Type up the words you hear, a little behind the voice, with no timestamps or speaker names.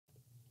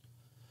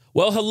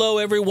Well, hello,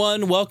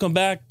 everyone. Welcome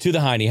back to the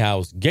Heiny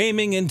House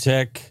Gaming and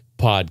Tech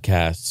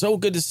Podcast. So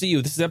good to see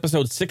you. This is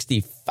episode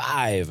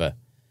 65,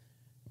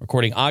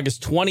 recording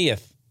August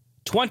 20th,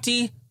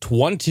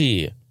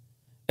 2020.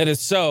 It is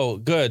so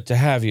good to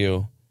have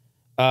you.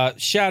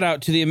 Shout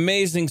out to the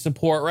amazing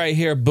support right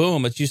here.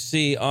 Boom, that you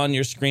see on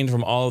your screen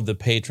from all of the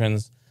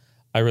patrons.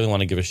 I really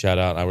want to give a shout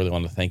out. I really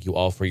want to thank you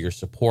all for your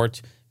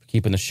support, for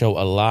keeping the show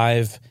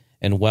alive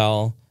and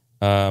well.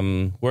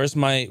 Where's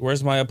my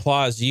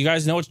applause? You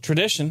guys know it's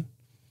tradition.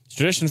 It's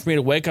tradition for me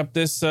to wake up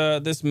this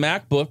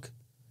MacBook,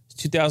 this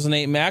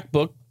 2008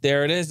 MacBook.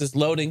 There it is. It's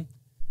loading.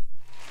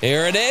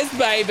 Here it is,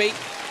 baby.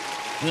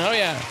 Oh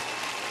yeah.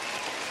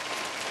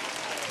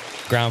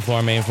 Ground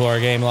floor, main floor,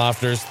 Game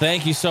Lofters.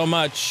 Thank you so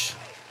much.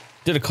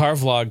 Did a car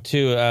vlog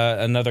too.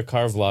 Another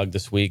car vlog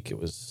this week. It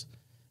was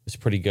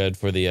pretty good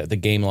for the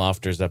Game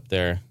Lofters up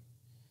there.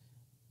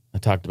 I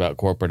talked about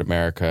corporate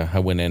America. I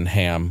went in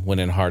ham, went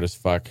in hard as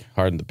fuck,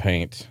 hard in the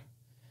paint.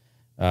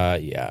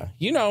 Yeah,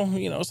 you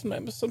know.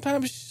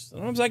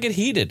 Sometimes I get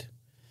heated.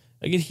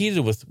 I get heated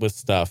with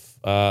stuff,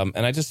 and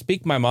I just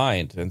speak my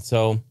mind. And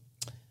so,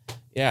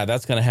 yeah,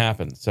 that's gonna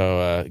happen.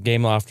 So,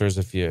 Game Lofters,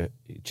 if you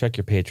check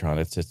your Patreon,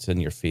 it's in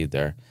your feed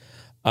there.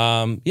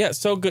 Yeah,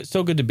 so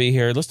good to be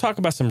here. Let's talk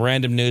about some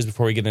random news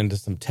before we get into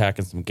some tech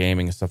and some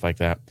gaming and stuff like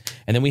that.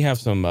 And then we have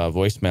some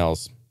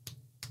voicemails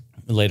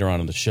later on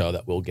in the show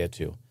that we'll get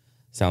to.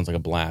 Sounds like a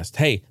blast.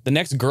 Hey, the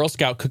next Girl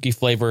Scout cookie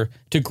flavor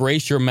to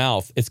grace your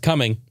mouth. It's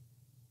coming.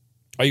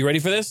 Are you ready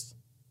for this?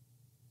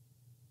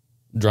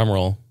 Drum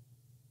roll.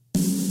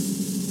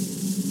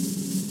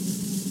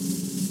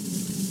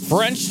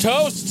 French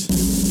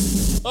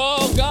toast.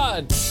 Oh,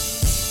 God.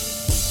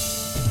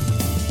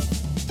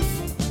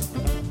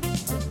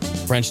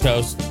 French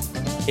toast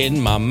in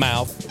my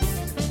mouth.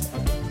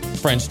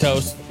 French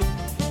toast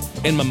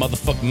in my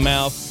motherfucking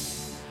mouth.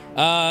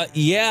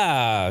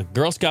 Yeah.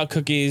 Girl Scout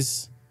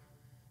cookies.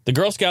 The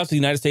Girl Scouts of the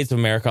United States of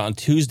America on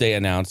Tuesday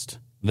announced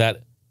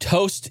that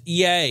Toast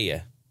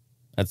Yay,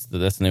 that's the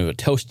name of it,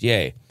 Toast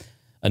Yay,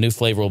 a new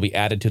flavor will be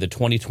added to the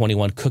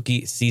 2021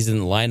 cookie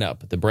season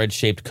lineup. The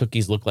bread-shaped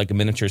cookies look like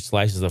miniature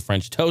slices of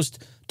French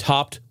toast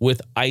topped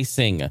with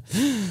icing.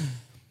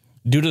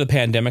 Due to the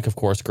pandemic, of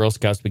course, Girl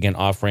Scouts began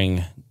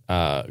offering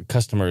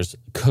customers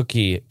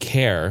cookie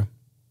care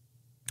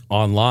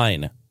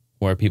online,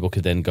 where people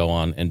could then go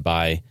on and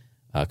buy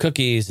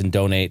cookies and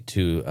donate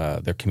to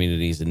their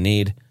communities in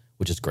need,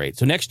 which is great.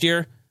 So next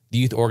year, the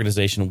youth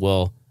organization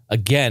will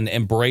again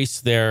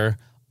embrace their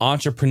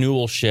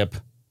entrepreneurship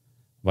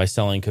by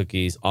selling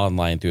cookies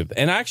online through.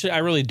 And actually, I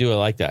really do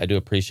like that. I do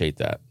appreciate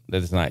that.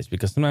 That is nice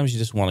because sometimes you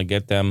just want to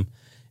get them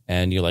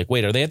and you're like,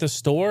 wait, are they at the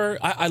store?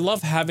 I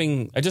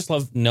just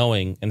love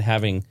knowing and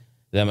having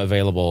them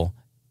available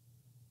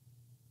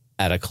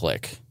at a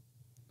click.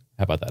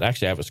 How about that?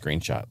 Actually, I have a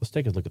screenshot. Let's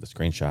take a look at the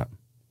screenshot.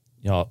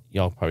 Y'all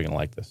probably gonna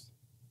like this.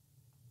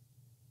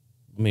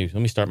 Let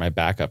me start my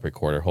backup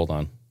recorder. Hold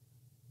on.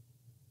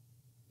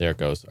 There it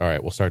goes. All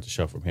right, we'll start the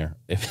show from here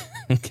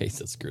in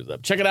case it screws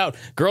up. Check it out.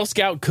 Girl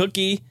Scout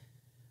cookie,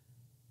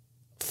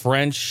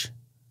 French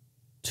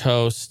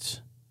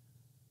toast.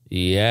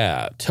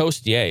 Yeah,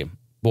 Toast Yay.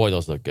 Boy,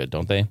 those look good,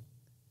 don't they?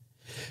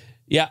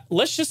 Yeah,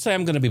 let's just say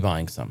I'm going to be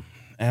buying some.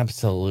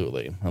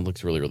 Absolutely. That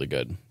looks really, really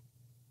good.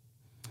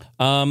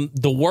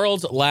 The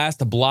world's last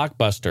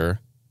Blockbuster.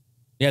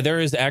 Yeah, there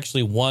is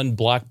actually one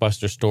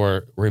Blockbuster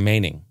store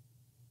remaining.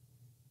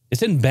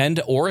 It's in Bend,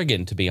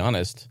 Oregon, to be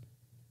honest.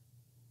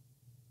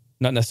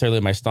 Not necessarily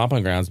my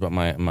stomping grounds, but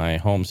my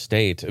home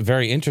state.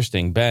 Very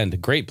interesting.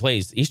 Bend, great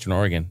place. Eastern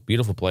Oregon,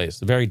 beautiful place.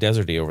 Very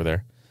deserty over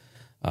there.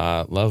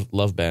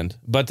 Love Bend.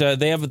 But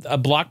they have a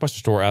Blockbuster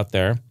store out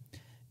there,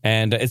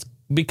 and it's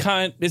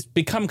become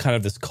kind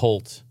of this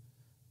cult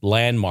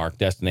landmark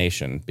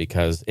destination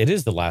because it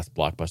is the last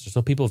Blockbuster.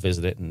 So people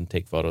visit it and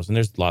take photos, and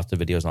there's lots of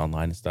videos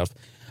online and stuff.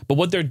 But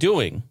what they're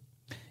doing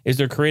is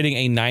they're creating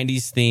a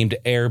 90s themed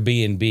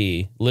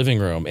Airbnb living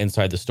room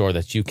inside the store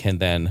that you can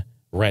then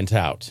rent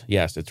out.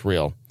 Yes, it's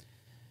real.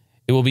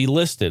 It will be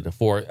listed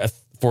for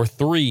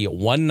 3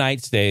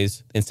 one-night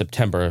stays in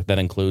September that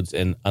includes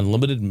an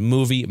unlimited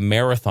movie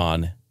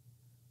marathon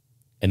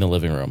in the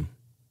living room.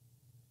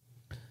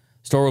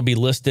 Store will be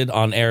listed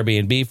on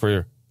Airbnb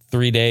for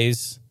 3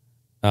 days.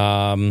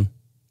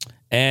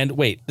 And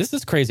wait, this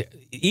is crazy.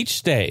 Each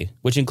stay,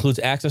 which includes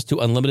access to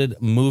unlimited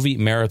movie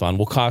marathon,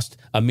 will cost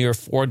a mere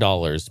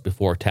 $4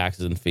 before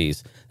taxes and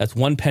fees. That's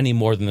 1 penny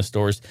more than the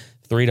store's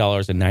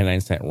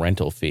 $3.99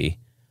 rental fee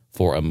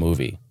for a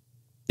movie.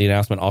 The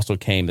announcement also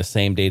came the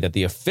same day that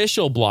the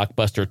official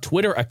Blockbuster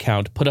Twitter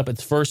account put up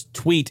its first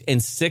tweet in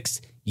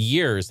 6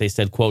 years. They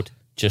said, quote,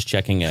 just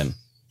checking in.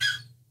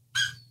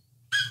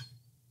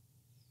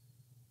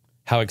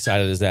 How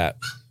excited is that?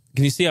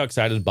 Can you see how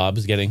excited Bob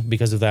is getting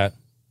because of that?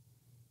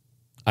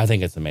 I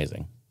think it's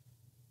amazing.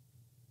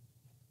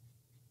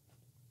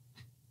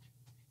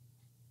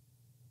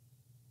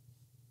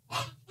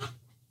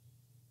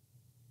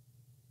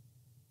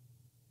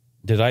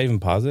 Did I even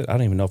pause it? I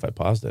don't even know if I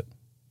paused it.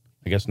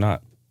 I guess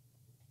not.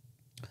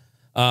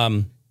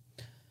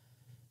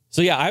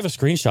 So yeah, I have a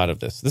screenshot of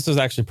this. This is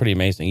actually pretty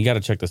amazing. You got to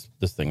check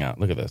this thing out.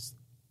 Look at this.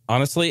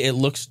 Honestly, it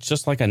looks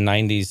just like a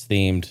 90s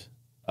themed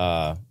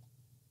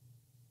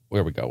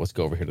where we go. Let's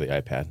go over here to the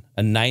iPad.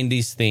 A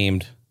 90s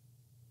themed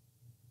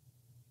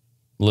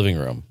living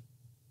room.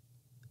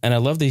 And I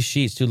love these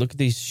sheets, dude. Look at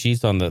these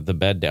sheets on the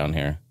bed down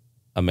here.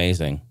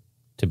 Amazing,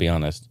 to be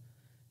honest.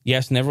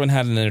 Yes, and everyone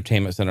had an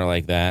entertainment center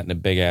like that and a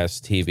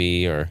big-ass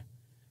TV or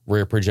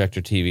rear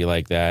projector TV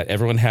like that.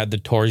 Everyone had the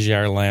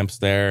Torgier lamps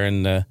there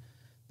in the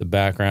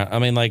background. I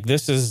mean, like,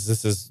 this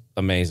is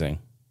amazing.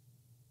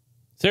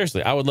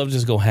 Seriously, I would love to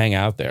just go hang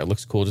out there. It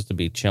looks cool just to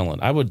be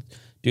chilling.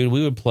 We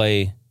would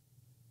play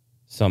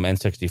some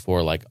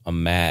N64 like a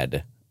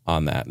mad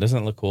on that.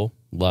 Doesn't it look cool?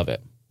 Love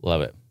it.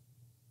 Love it.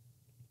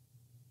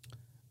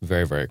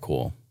 Very, very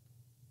cool.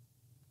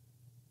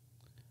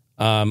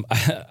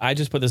 I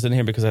just put this in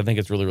here because I think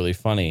it's really, really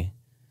funny.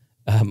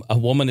 A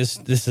woman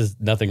this is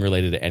nothing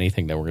related to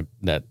anything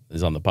that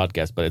is on the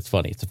podcast, but it's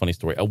funny. It's a funny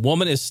story. A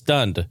woman is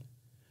stunned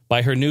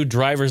by her new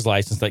driver's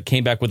license that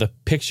came back with a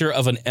picture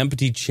of an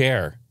empty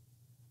chair.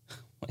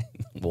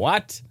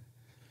 What?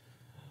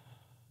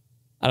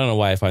 I don't know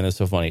why I find this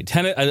so funny.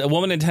 A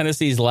woman in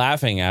Tennessee is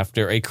laughing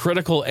after a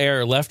critical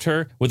error left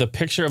her with a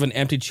picture of an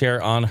empty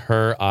chair on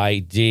her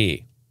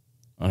ID,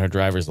 on her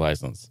driver's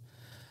license.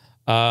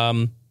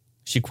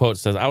 She quote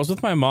says, "I was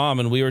with my mom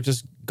and we were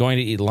just going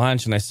to eat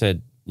lunch and I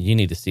said, 'You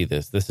need to see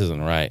this. This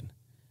isn't right.'"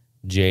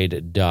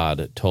 Jade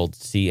Dodd told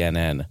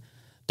CNN.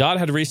 Dodd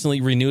had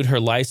recently renewed her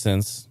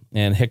license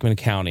in Hickman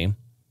County.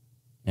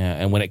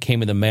 And when it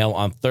came in the mail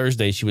on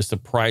Thursday, she was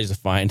surprised to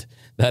find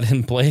that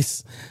in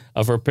place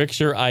of her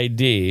picture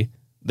ID,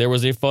 there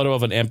was a photo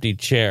of an empty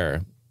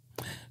chair.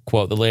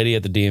 Quote, "The lady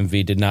at the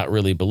DMV did not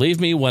really believe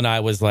me when I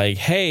was like,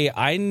 'Hey,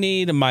 I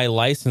need my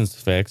license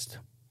fixed,'"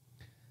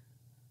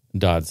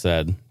 Dodd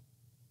said.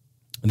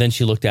 And then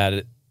she looked at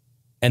it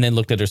and then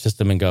looked at her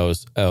system and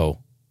goes, "Oh,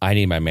 I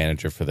need my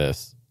manager for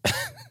this."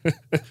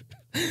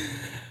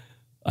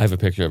 I have a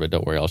picture of it.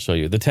 Don't worry. I'll show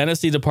you. The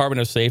Tennessee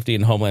Department of Safety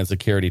and Homeland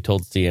Security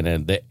told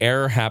CNN the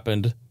error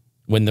happened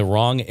when the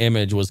wrong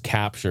image was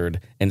captured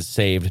and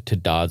saved to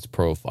Dodd's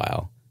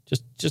profile.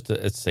 Just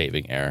a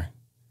saving error.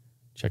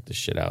 Check this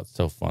shit out. It's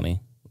so funny.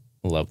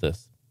 I love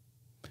this.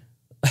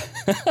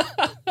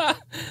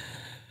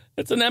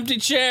 It's an empty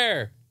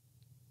chair.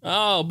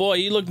 Oh boy,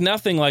 you look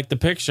nothing like the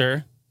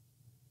picture.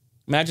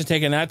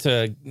 Imagine that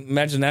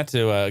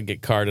to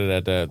get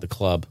carded at the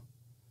club.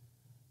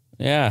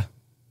 Yeah,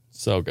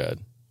 so good.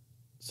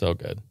 So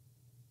good.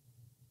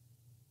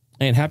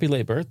 And happy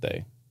late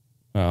birthday.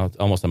 Well, it's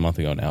almost a month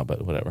ago now,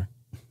 but whatever.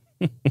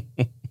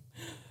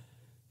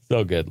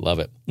 So good. Love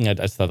it. I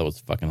just thought that was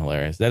fucking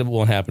hilarious. That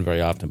won't happen very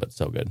often, but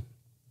so good.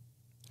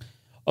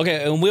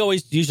 Okay, and we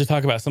always usually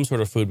talk about some sort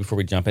of food before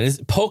we jump in.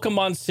 Is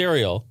Pokemon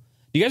cereal.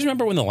 Do you guys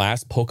remember when the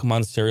last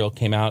Pokemon cereal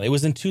came out? It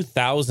was in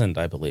 2000,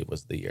 I believe,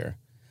 was the year.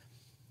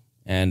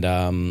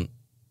 And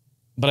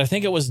but I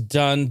think it was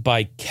done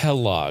by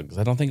Kellogg's.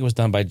 I don't think it was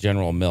done by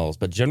General Mills.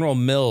 But General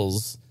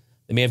Mills,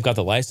 they may have got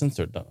the license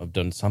or have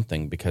done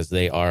something because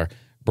they are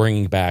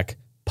bringing back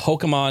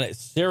Pokemon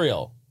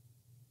cereal.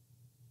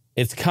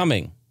 It's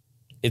coming.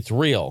 It's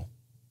real.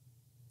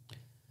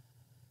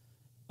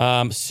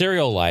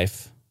 Cereal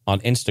Life on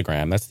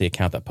Instagram, that's the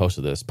account that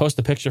posted this. Post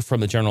a picture from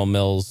the General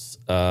Mills,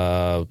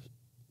 from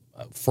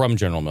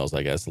General Mills,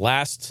 I guess.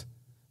 Last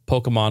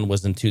Pokemon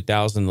was in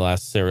 2000, the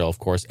last cereal, of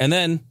course. And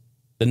then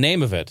the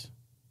name of it.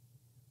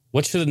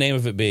 What should the name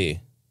of it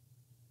be?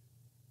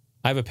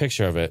 I have a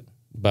picture of it,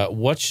 but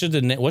what should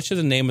the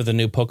name of the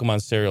new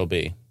Pokemon cereal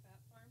be?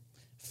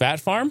 Fat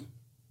Farm?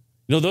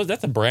 You know,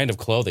 that's a brand of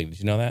clothing. Did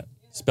you know that?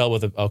 Yeah. Spelled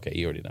with a... Okay,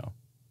 you already know.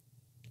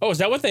 Oh, is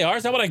that what they are?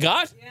 Is that what I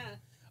got? Yeah.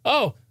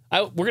 Oh,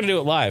 we're going to do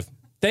it live.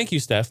 Thank you,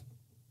 Steph.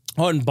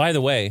 Oh, and by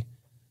the way,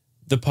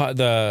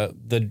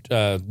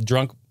 the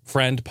Drunk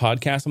Friend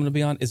podcast I'm going to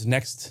be on is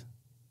next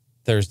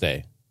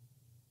Thursday.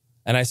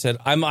 And I said,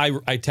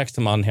 I text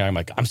him on here. I'm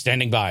like, I'm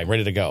standing by. I'm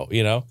ready to go,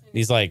 you know? And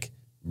he's like,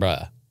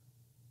 bruh,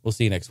 we'll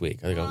see you next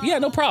week. I go, yeah,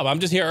 no problem.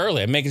 I'm just here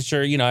early. I'm making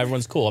sure, you know,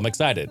 everyone's cool. I'm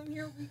excited.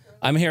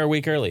 I'm here a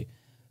week early.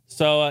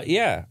 So,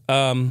 yeah.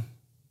 So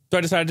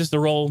I decided just to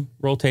roll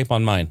tape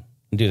on mine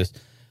and do this.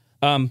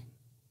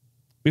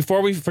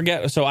 Before we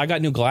forget, so I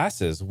got new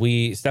glasses.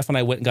 Steph and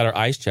I went and got our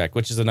eyes checked,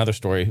 which is another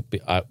story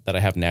that I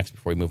have next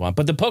before we move on.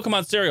 But the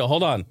Pokemon cereal,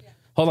 hold on. Yeah.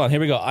 Hold on. Here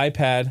we go.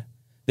 iPad.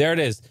 There it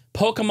is.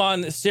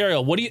 Pokemon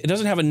cereal. It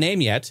doesn't have a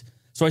name yet.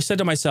 So I said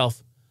to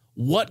myself,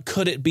 what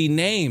could it be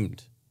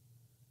named?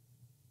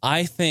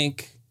 I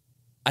think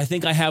I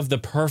have the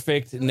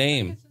perfect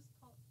name. It's just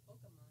called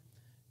Pokemon.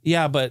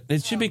 Yeah, but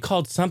it should be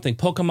called something.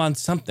 Pokemon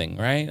something,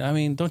 right? I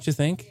mean, don't you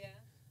think? Yeah.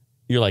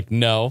 You're like,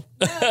 no.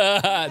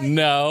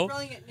 No.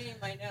 Brilliant name,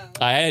 I know.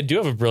 I do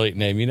have a brilliant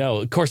name, you know.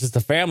 Of course, it's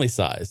the family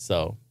size,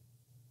 so.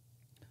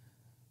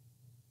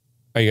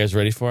 Are you guys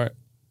ready for it?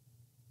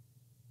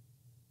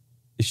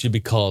 It should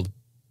be called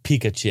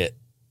Pikachu.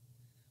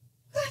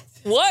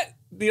 What?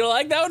 You don't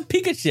like that one?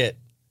 Pikachu.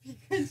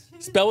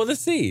 Spell with a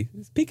C.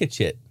 It's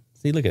Pikachu.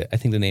 See, look at it. I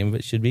think the name of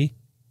it should be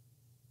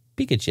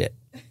Pikachu.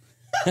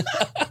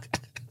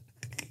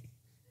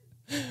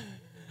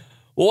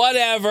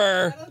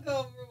 Whatever. That'll go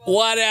over well.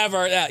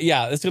 Whatever.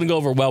 Yeah, it's going to go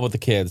over well with the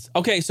kids.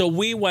 Okay, so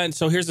we went.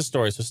 So here's the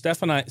story. So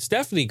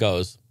Stephanie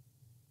goes,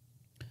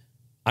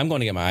 I'm going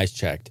to get my eyes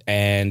checked.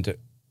 And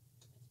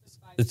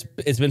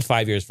it's been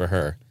 5 years for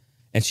her.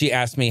 And she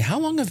asked me, how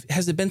long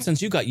has it been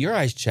since you got your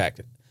eyes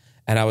checked?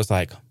 And I was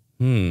like,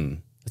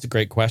 that's a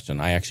great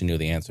question. I actually knew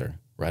the answer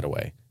right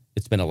away.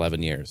 It's been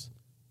 11 years.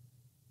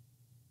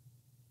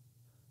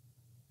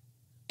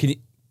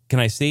 Can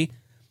I see?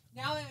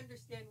 Now I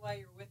understand why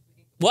you're with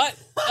me. What?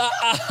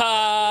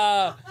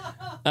 I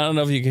don't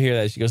know if you can hear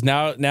that. She goes,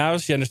 now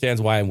she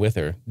understands why I'm with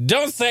her.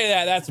 Don't say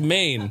that. That's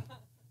mean.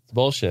 It's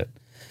bullshit.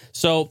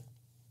 So,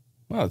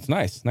 well, it's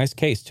nice. Nice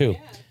case, too.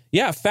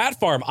 Yeah, Fat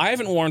Farm. I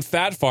haven't worn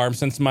Fat Farm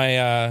since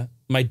my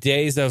my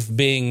days of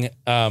being...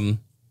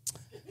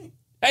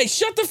 Hey,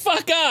 shut the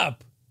fuck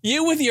up.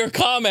 You with your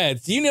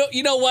comments. You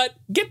know what?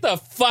 Get the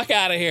fuck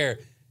out of here.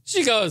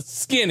 She goes,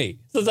 skinny.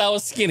 Says I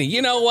was skinny.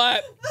 You know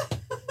what?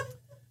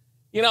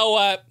 You know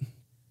what?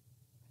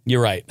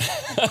 You're right.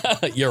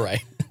 You're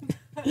right.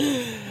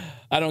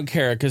 I don't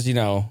care because,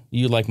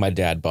 you like my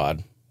dad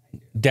bod.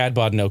 Dad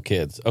bod, no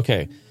kids.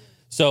 Okay.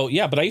 So,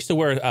 yeah, but I used to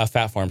wear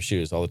Fat Farm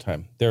shoes all the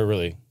time. They're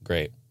really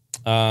great.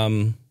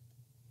 So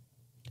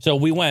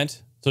we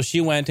went. So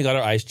she went and got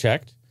her eyes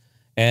checked.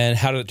 And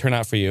how did it turn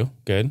out for you?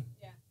 Good?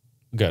 Yeah.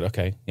 Good.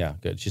 Okay. Yeah,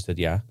 good. She said,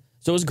 yeah.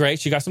 So it was great.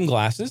 She got some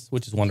glasses,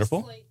 which is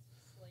wonderful. Slight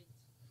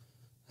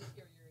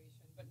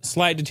deterioration. But not,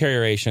 Slight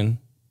deterioration.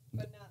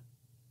 But not.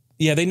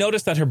 Yeah, they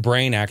noticed that her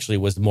brain actually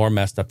was more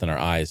messed up than her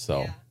eyes.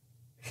 So,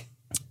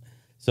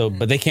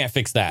 but they can't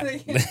fix that.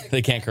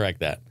 They can't correct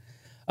that.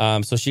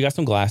 So she got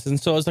some glasses. And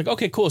so I was like,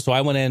 okay, cool. So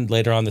I went in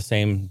later on the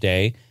same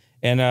day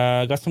and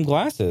got some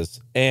glasses.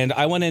 And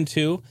I went in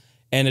too.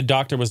 And the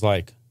doctor was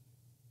like,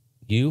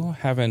 you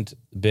haven't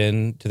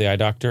been to the eye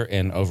doctor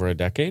in over a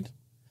decade?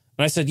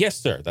 And I said, yes,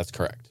 sir. That's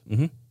correct.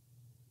 Mm-hmm.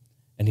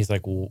 And he's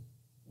like, well,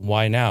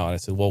 why now? And I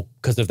said, well,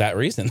 because of that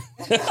reason.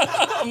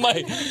 I'm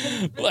like,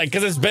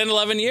 because it's been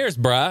 11 years,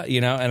 bruh,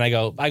 and I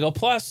go,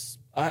 plus,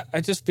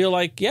 I just feel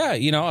like, yeah,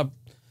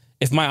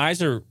 if my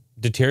eyes are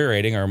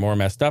deteriorating or more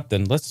messed up,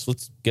 then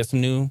let's get some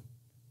new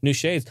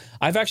shades.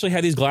 I've actually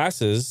had these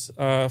glasses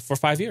for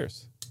 5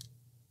 years.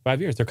 5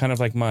 years. They're kind of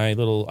like my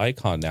little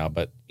icon now,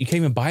 but you can't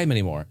even buy them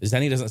anymore.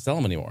 Zenni doesn't sell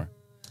them anymore.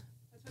 That's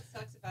what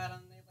sucks about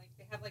them.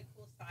 They have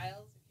cool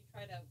styles.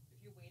 If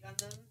you wait on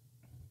them.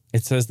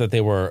 It says that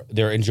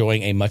they're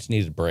enjoying a much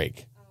needed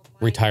break,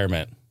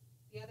 retirement.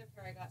 The other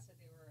pair I got said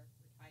they were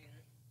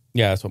retired.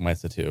 Yeah, that's what mine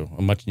said too.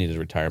 A much needed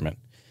retirement.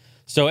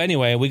 So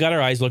anyway, we got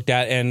our eyes looked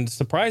at, and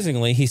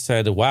surprisingly, he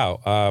said,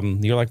 "Wow,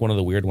 you're like one of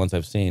the weird ones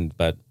I've seen,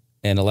 but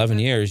in 11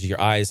 years, your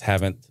eyes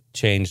haven't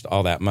changed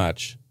all that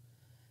much."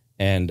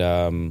 And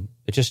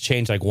it just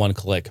changed like one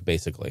click,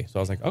 basically. So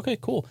I was like, okay,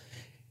 cool.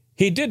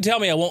 He did tell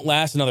me I won't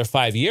last another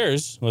 5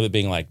 years with it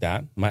being like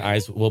that. My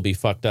eyes will be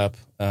fucked up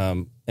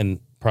and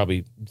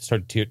probably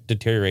start to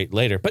deteriorate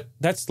later. But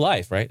that's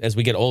life, right? As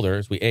we get older,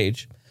 as we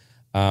age,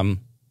 all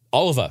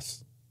of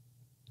us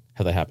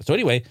have that happen. So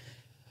anyway,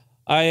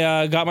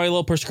 I got my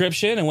little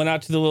prescription and went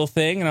out to the little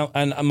thing.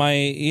 And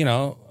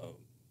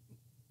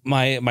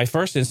my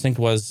first instinct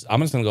was,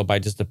 I'm just going to go buy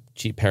just a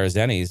cheap pair of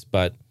Zennies.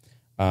 But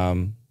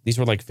these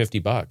were like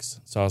 $50.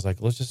 So I was like,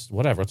 let's just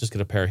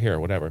get a pair here or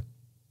whatever.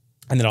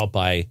 And then I'll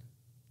buy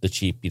the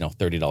cheap,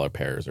 $30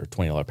 pairs or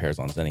 $20 pairs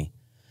on Zenni.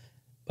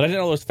 But I didn't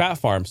know it was Fat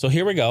Farm. So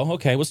here we go.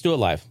 Okay, let's do it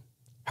live.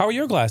 How are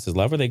your glasses,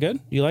 love? Are they good?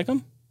 You like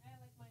them? I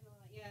like mine a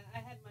lot. Yeah, I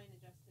had mine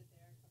adjusted there a couple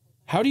times.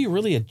 How do you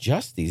really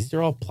adjust these? These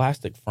are all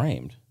plastic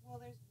framed. Well,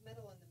 there's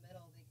metal in the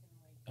middle. They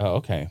can Oh,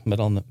 okay.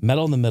 Metal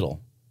in the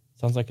middle.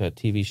 Sounds like a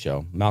TV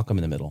show. Malcolm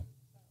in the Middle.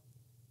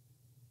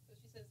 So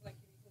she says you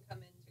can come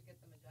in to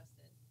get them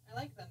adjusted. I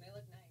like them. They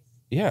look nice.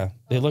 Yeah,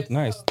 they look they're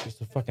nice. so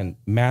Just a fucking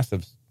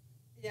massive.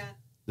 Yeah.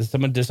 Did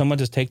someone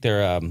just take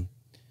their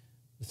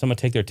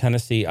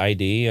Tennessee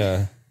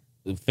ID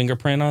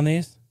fingerprint on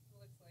these?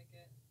 Looks like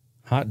it.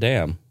 Hot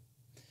damn.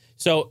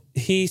 So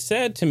he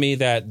said to me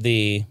that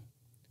the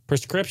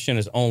prescription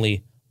is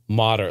only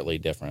moderately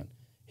different.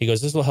 He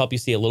goes, this will help you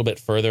see a little bit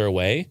further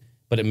away,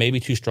 but it may be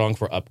too strong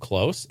for up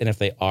close. And if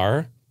they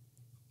are,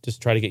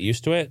 just try to get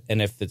used to it.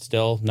 And if it's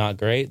still not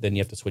great, then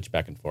you have to switch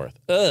back and forth.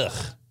 Ugh.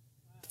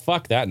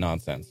 Fuck that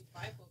nonsense.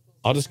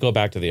 I'll just go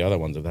back to the other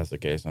ones if that's the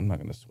case. I'm not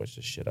going to switch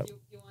this shit up.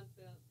 You want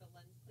the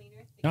lens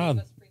cleaner? They gave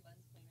us free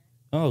lens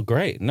cleaner. Oh,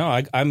 great. No,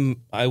 I'm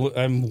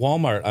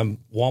Walmart. I'm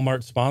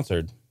Walmart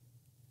sponsored.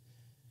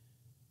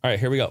 All right,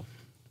 here we go.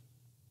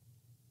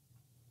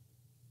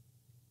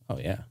 Oh,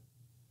 yeah.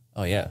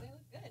 Oh, yeah.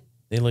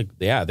 They look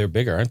good. They're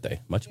bigger, aren't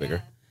they? Much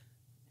bigger.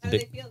 How do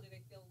they feel? Do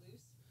they feel loose?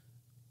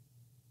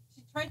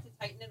 She tried to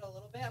tighten it a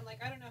little bit. I'm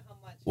like, I don't know how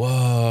much.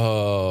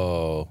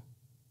 Whoa.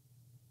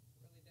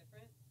 Really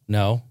different?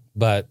 No,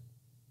 but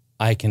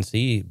I can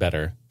see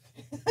better.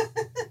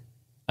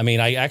 I mean,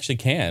 I actually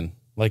can,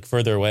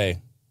 further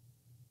away.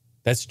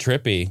 That's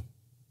trippy.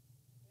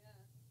 Yeah.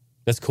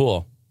 That's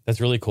cool.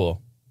 That's really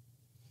cool.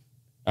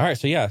 All right,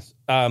 so yeah.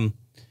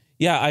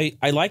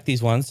 I like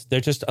these ones. They're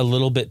just a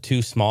little bit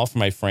too small for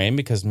my frame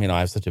because, I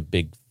have such a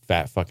big,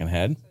 fat fucking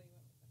head.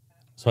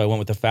 So I went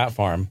with the Fat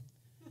Farm.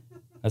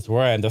 That's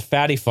where I am, the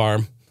Fatty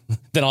Farm.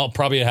 Then I'll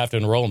probably have to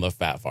enroll in the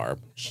Fat Farm.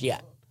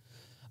 Shit.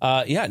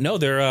 Yeah, no,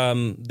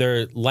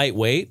 they're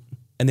lightweight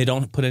and they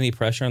don't put any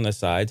pressure on the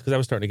sides because I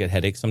was starting to get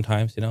headaches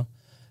sometimes, you know.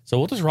 So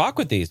we'll just rock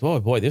with these. Oh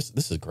boy, this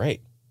is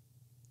great.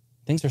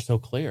 Things are so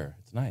clear.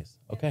 It's nice.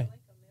 Okay. I like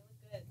them.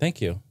 They look good.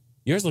 Thank you.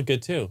 Yours look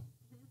good too.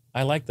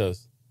 I like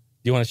those. Do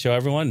you want to show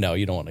everyone? No,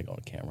 you don't want to go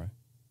on camera.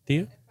 Do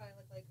you? I probably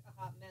look like a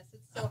hot mess.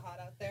 It's so hot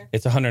out there.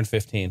 It's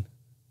 115.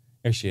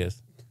 There she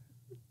is.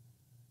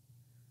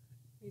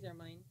 These are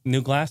mine.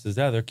 New glasses.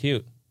 Yeah, they're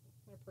cute.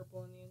 They're purple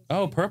on the inside.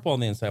 Oh, purple on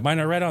the inside.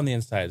 Mine are red on the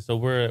inside. So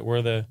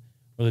we're the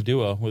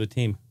duo. We're the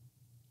team.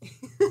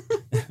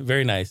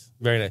 Very nice.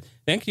 Very nice.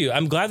 Thank you.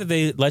 I'm glad that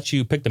they let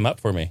you pick them up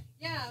for me.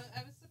 Yeah,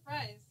 I was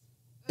surprised.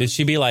 Did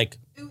she be like,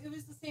 It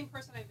was the same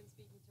person I've been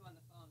speaking to on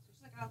the phone. So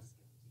she's like, I'll just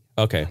give it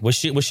to you. okay,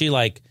 was she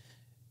like,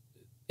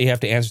 you have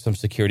to answer some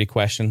security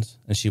questions?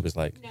 And she was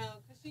like, No,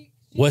 because she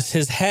was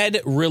his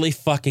head really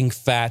fucking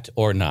fat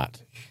or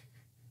not?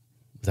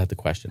 Was that the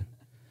question?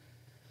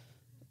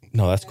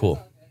 No, that's cool.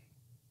 all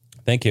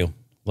good. Thank you.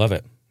 Love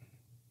it.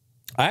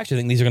 I actually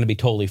think these are going to be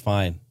totally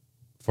fine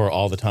for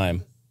all the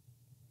time.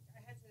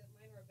 Mine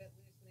were a bit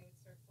loose and they would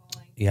start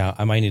falling. Yeah,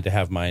 I might need to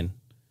have mine.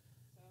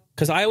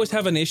 Because I always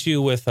have an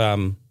issue with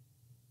of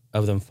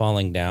them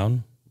falling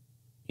down.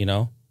 You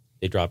know,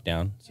 they drop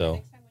down. Yeah, So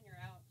next time when you're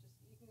out,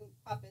 you can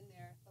pop in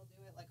there. They'll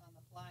do it like on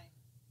the fly.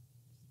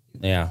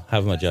 yeah,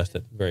 have them adjust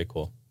it. Very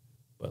cool.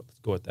 But let's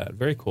go with that.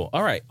 Very cool.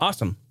 All right,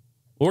 awesome.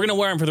 Well, we're gonna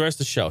wear them for the rest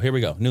of the show. Here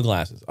we go. New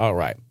glasses. All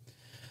right.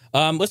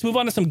 Let's move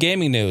on to some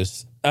gaming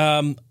news.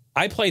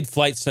 I played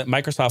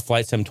Microsoft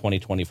Flight Sim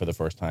 2020 for the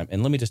first time,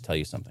 and let me just tell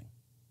you something.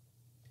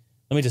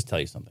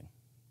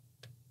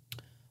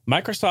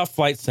 Microsoft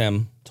Flight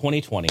Sim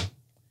 2020,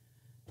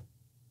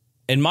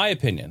 in my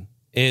opinion,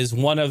 is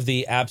one of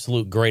the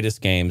absolute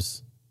greatest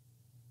games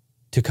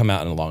to come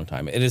out in a long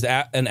time. It is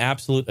an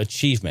absolute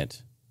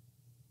achievement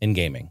in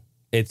gaming.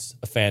 It's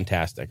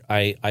fantastic.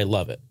 I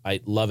love it.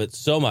 I love it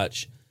so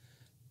much.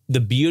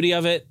 The beauty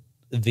of it,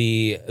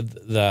 the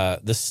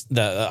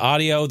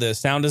audio, the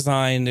sound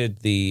design,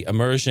 the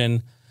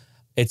immersion,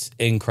 it's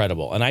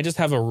incredible. And I just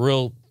have a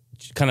real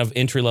kind of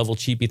entry-level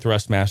cheapy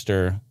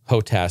Thrustmaster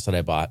HOTAS that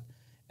I bought.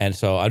 And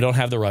so I don't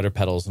have the rudder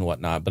pedals and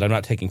whatnot, but I'm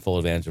not taking full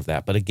advantage of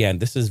that. But again,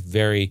 this is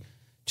very,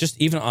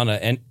 just even on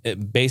a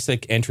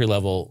basic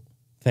entry-level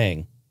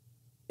thing,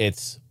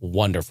 it's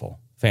wonderful.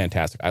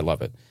 Fantastic. I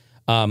love it.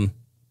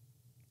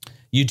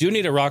 You do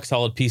need a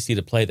rock-solid PC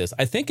to play this.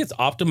 I think it's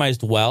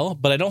optimized well,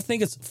 but I don't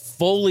think it's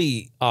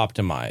fully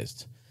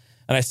optimized.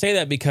 And I say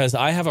that because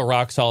I have a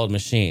rock-solid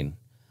machine.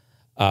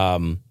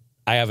 I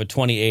have a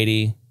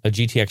 2080, a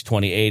GTX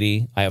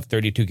 2080. I have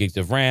 32 gigs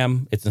of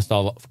RAM. It's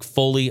installed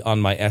fully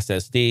on my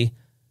SSD.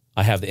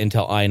 I have the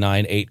Intel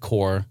i9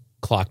 8-core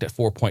clocked at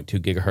 4.2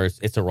 gigahertz.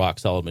 It's a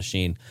rock-solid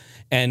machine.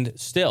 And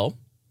still,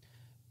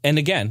 and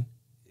again,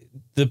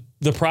 the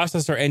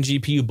processor and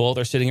GPU both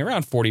are sitting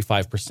around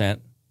 45%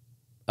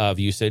 of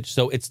usage.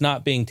 So it's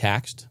not being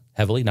taxed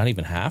heavily, not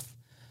even half,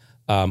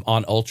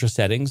 on ultra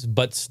settings.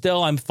 But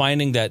still, I'm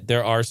finding that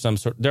there are some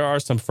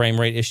frame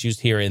rate issues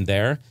here and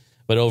there.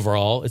 But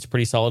overall, it's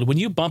pretty solid. When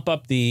you bump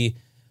up the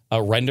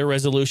render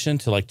resolution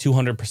to like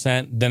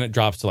 200%, then it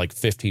drops to like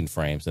 15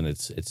 frames, and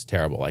it's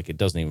terrible. Like it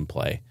doesn't even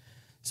play.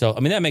 So I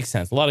mean that makes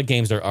sense. A lot of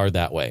games are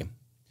that way.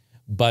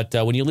 But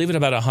when you leave it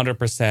about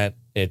 100%,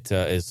 it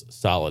is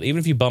solid. Even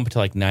if you bump it to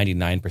like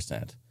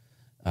 99%,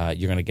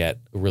 you're going to get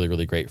a really,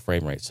 really great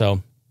frame rate.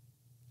 So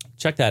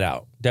check that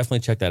out.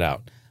 Definitely check that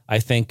out. I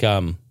think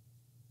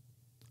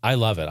I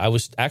love it. I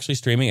was actually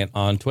streaming it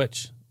on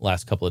Twitch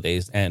last couple of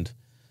days, and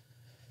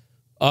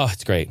oh,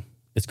 it's great.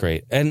 It's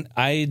great. And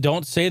I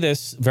don't say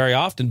this very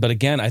often, but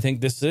again, I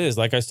think this is,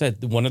 like I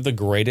said, one of the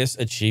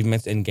greatest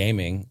achievements in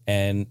gaming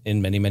and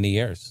in many, many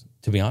years,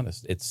 to be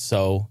honest. It's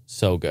so,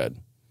 so good.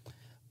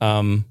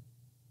 And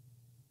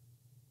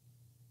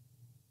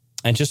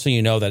just so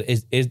you know that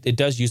it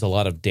does use a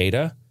lot of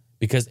data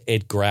because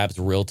it grabs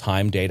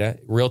real-time data,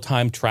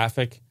 real-time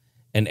traffic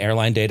and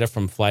airline data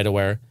from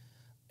FlightAware.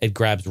 It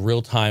grabs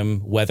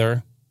real-time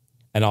weather,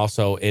 and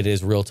also it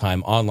is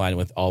real-time online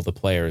with all the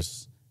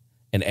players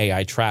and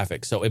AI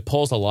traffic. So it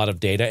pulls a lot of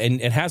data, and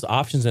it has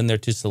options in there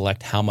to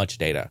select how much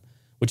data,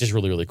 which is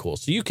really, really cool.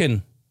 So you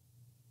can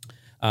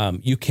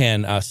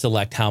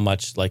select how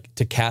much, like,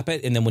 to cap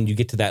it, and then when you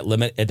get to that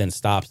limit, it then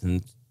stops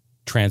and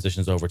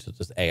transitions over to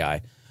just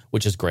AI,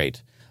 which is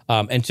great.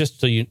 And just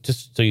so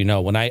you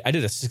know, when I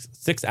did a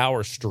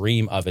 6-hour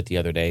stream of it the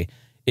other day,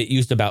 it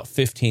used about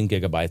 15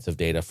 gigabytes of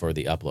data for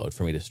the upload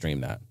for me to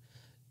stream that.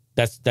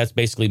 That's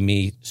basically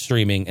me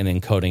streaming and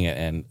encoding it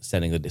and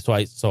sending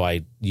the. So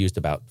I used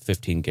about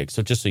 15 gigs.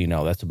 So just so you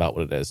know, that's about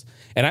what it is.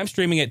 And I'm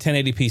streaming at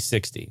 1080p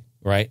 60.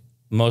 Right?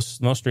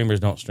 Most streamers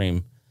don't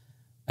stream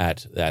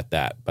at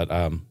that, but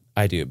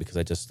I do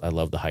because I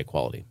love the high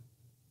quality.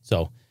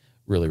 So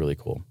really, really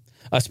cool.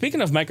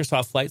 Speaking of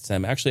Microsoft Flight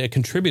Sim, actually a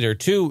contributor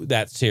to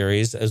that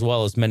series, as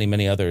well as many,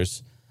 many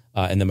others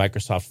in the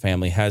Microsoft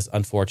family, has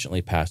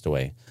unfortunately passed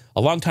away.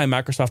 A longtime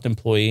Microsoft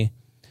employee.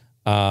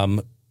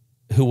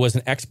 who was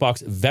an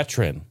Xbox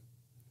veteran.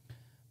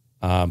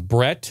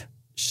 Brett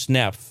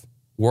Schnepf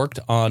worked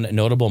on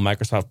notable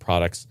Microsoft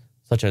products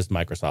such as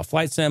Microsoft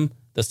Flight Sim,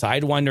 the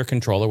Sidewinder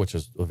controller, which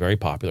was a very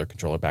popular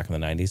controller back in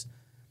the 90s,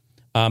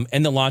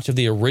 and the launch of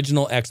the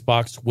original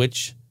Xbox,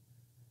 which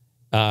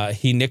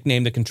he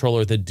nicknamed the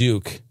controller the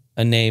Duke,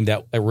 a name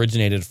that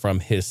originated from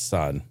his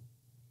son,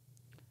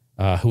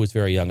 who was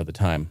very young at the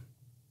time.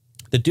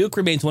 The Duke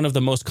remains one of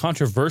the most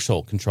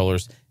controversial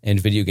controllers in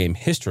video game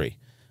history,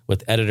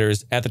 with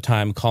editors at the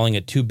time calling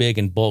it too big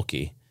and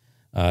bulky.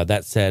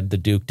 That said, the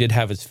Duke did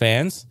have its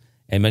fans,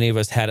 and many of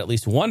us had at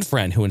least one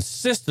friend who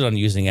insisted on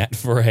using it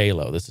for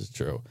Halo. This is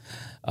true.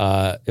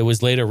 It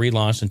was later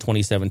relaunched in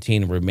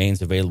 2017 and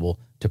remains available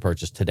to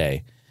purchase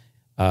today.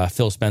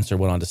 Phil Spencer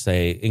went on to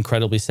say,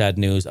 incredibly sad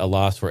news, a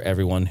loss for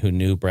everyone who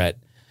knew Brett.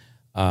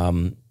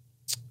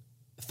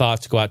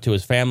 Thoughts go out to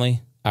his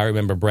family. I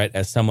remember Brett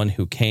as someone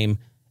who came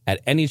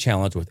at any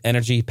challenge with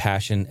energy,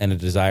 passion, and a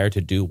desire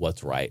to do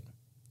what's right.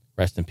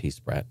 Rest in peace,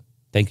 Brett.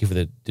 Thank you for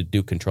the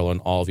Duke controller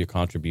and all of your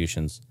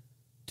contributions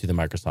to the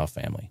Microsoft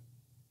family.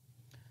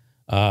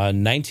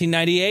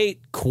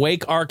 1998,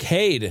 Quake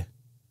Arcade.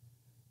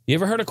 You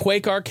ever heard of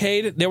Quake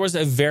Arcade? There was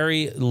a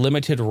very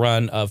limited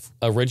run of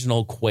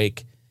original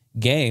Quake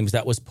games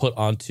that was put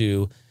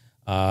onto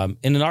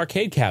in an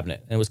arcade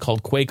cabinet. And it was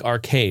called Quake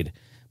Arcade.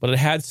 But it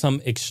had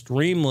some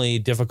extremely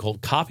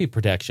difficult copy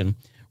protection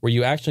where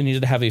you actually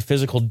needed to have a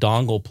physical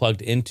dongle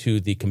plugged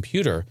into the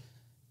computer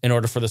in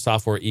order for the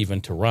software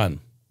even to run.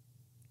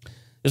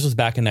 This was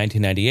back in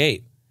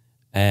 1998.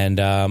 And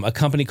a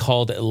company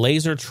called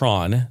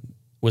Lasertron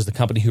was the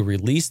company who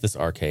released this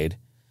arcade.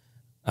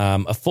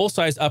 A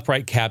full-size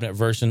upright cabinet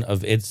version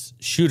of its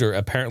shooter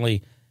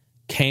apparently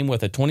came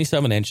with a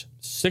 27-inch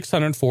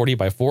 640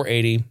 by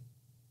 480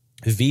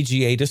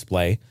 VGA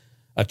display,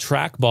 a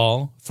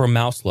trackball for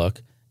mouse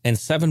look, and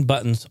 7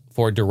 buttons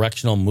for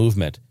directional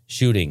movement,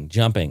 shooting,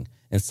 jumping,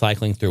 and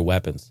cycling through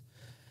weapons.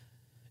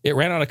 It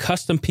ran on a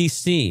custom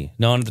PC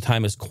known at the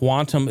time as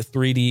Quantum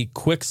 3D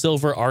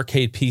Quicksilver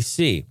Arcade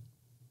PC.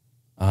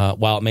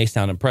 While it may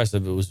sound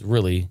impressive, it was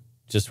really,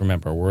 just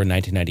remember, we're in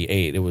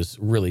 1998. It was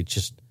really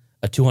just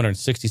a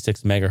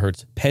 266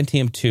 megahertz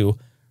Pentium 2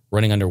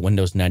 running under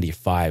Windows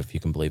 95, if you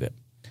can believe it.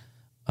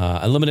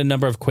 A limited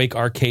number of Quake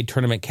Arcade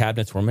tournament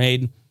cabinets were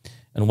made,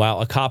 and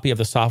while a copy of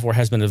the software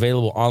has been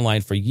available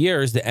online for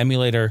years, the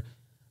emulator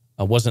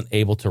wasn't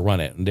able to run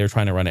it, and they're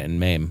trying to run it in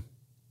MAME.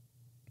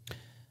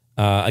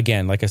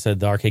 Again, like I said,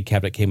 the arcade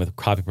cabinet came with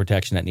copy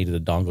protection that needed a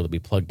dongle to be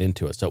plugged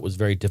into it, so it was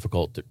very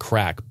difficult to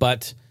crack.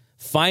 But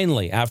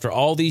finally, after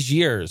all these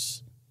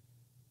years,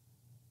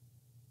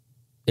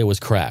 it was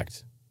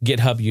cracked.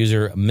 GitHub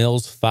user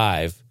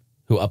Mills5,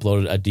 who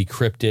uploaded a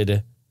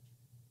decrypted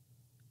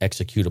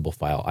executable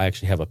file. I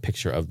actually have a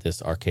picture of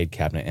this arcade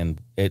cabinet,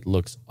 and it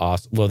looks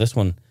awesome. Well, this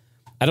one,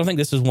 I don't think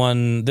this is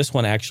one. This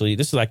one actually,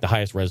 this is like the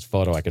highest res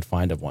photo I could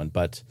find of one.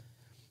 But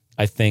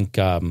I think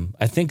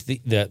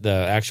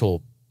the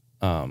actual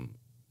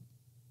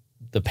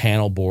the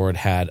panel board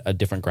had a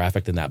different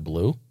graphic than that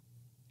blue,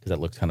 because that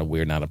looks kind of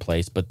weird and out of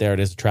place. But there it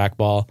is, a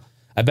trackball.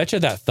 I bet you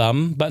that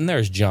thumb button there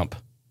is jump.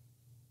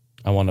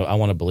 I want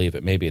to believe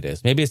it. Maybe it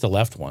is. Maybe it's the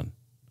left one.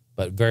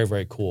 But very,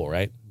 very cool,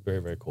 right? Very,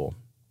 very cool.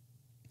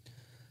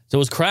 So it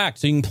was cracked,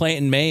 so you can play it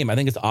in MAME. I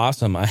think it's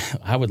awesome.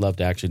 I would love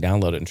to actually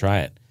download it and try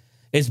it.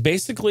 It's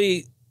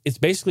basically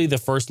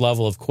the first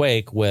level of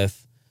Quake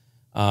with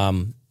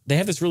they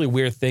have this really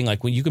weird thing,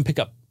 like when you can pick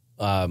up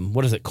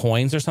what is it,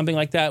 coins or something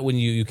like that. When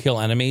you kill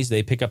enemies,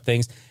 they pick up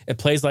things. It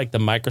plays like the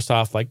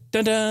Microsoft like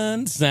dun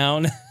dun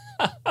sound.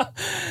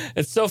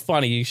 It's so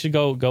funny. You should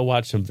go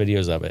watch some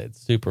videos of it. It's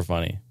super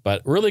funny,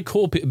 but really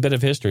cool bit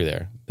of history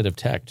there, bit of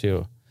tech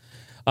too.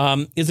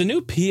 Is a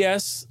new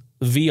PS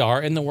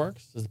VR in the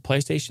works? Is the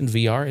PlayStation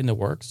VR in the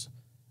works?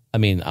 I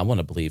mean, I want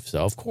to believe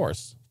so. Of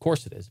course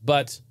it is.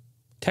 But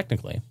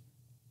technically,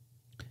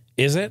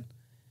 is it?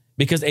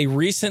 Because a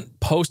recent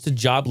posted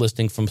job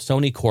listing from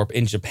Sony Corp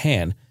in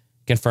Japan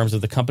confirms that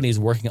the company is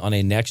working on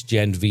a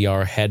next-gen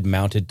VR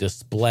head-mounted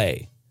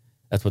display.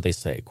 That's what they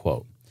say,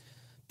 quote.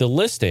 The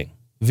listing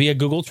via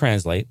Google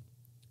Translate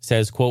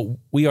says, quote,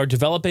 we are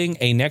developing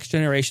a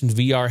next-generation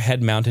VR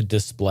head-mounted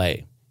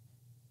display.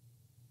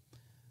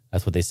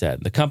 That's what they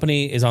said. The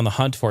company is on the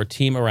hunt for a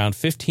team around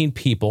 15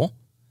 people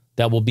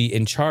that will be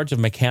in charge of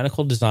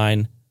mechanical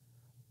design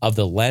of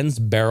the lens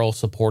barrel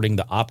supporting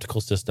the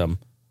optical system,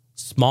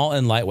 small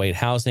and lightweight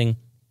housing,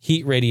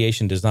 heat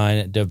radiation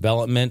design,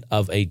 development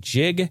of a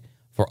jig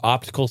for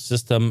optical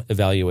system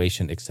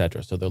evaluation,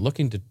 etc. So they're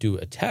looking to do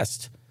a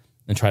test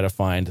and try to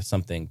find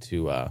something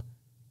to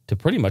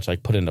pretty much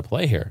like put into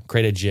play here.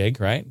 Create a jig,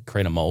 right?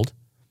 Create a mold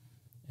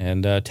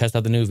and test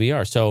out the new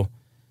VR. So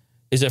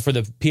is it for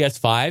the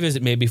PS5? Is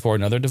it maybe for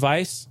another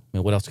device? I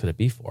mean, what else could it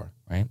be for,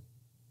 right?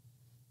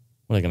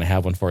 Are they going to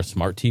have one for a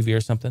smart TV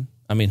or something?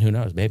 I mean, who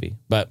knows? Maybe.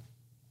 But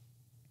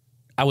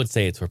I would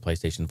say it's for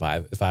PlayStation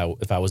 5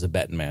 if I was a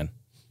betting man.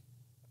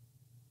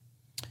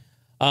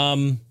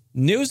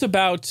 News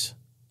about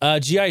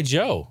G.I.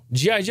 Joe.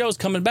 G.I. Joe is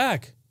coming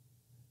back.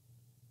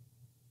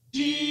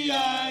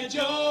 G.I.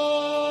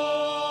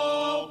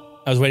 Joe!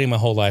 I was waiting my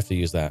whole life to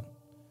use that.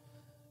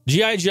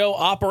 G.I. Joe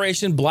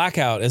Operation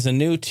Blackout is a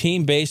new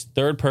team-based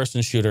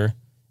third-person shooter.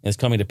 And it's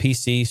coming to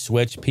PC,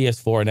 Switch,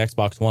 PS4, and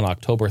Xbox One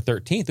October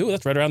 13th. Ooh,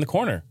 that's right around the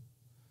corner.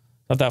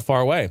 Not that far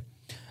away.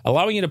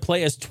 Allowing you to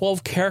play as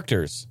 12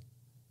 characters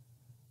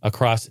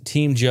across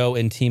Team Joe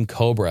and Team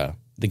Cobra.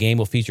 The game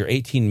will feature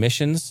 18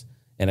 missions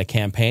and a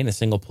campaign, a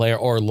single player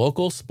or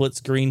local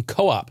split-screen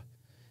co-op,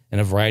 and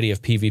a variety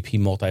of PvP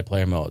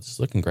multiplayer modes. It's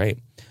looking great.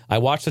 I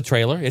watched the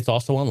trailer. It's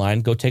also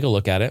online. Go take a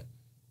look at it.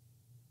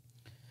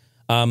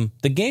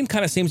 The game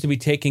kind of seems to be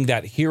taking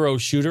that hero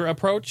shooter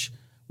approach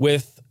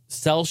with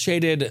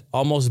cel-shaded,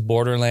 almost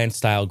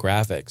Borderlands-style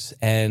graphics.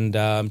 And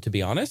to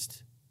be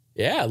honest,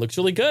 yeah, it looks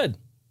really good.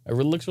 It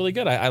really looks really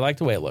good. I like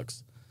the way it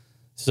looks.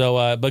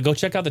 So, but go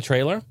check out the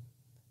trailer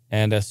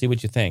and see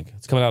what you think.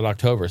 It's coming out in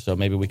October, so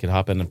maybe we can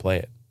hop in and play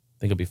it. I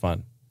think it'll be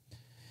fun.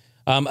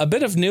 A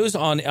bit of news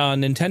on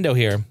Nintendo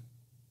here.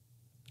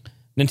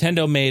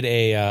 Nintendo made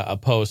a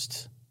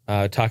post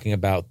talking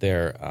about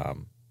their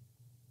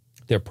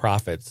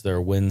profits,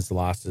 their wins,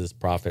 losses,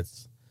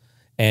 profits,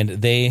 and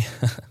they.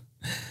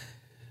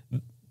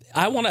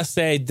 I want to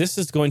say this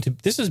is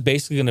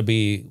basically going to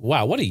be,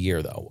 wow, what a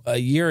year though, a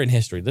year in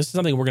history. This is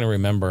something we're going to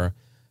remember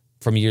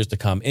from years to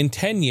come. In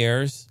 10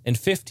 years, in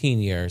 15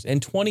 years, in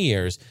 20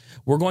 years,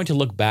 we're going to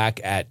look back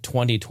at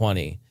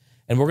 2020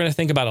 and we're going to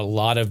think about a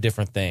lot of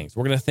different things.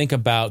 We're going to think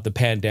about the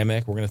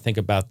pandemic. We're going to think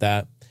about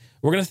that.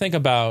 We're going to think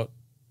about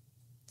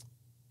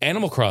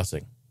Animal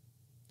Crossing.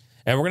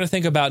 And we're going to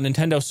think about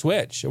Nintendo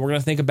Switch. And we're going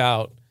to think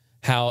about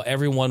how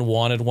everyone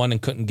wanted one and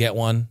couldn't get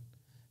one,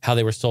 how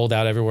they were sold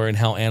out everywhere, and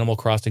how Animal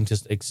Crossing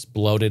just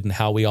exploded, and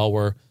how we all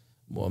were,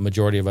 well, a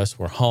majority of us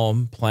were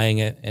home playing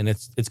it. And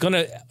it's going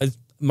to,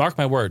 mark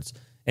my words,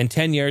 in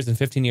 10 years and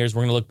 15 years,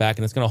 we're going to look back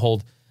and it's going to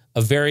hold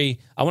a very,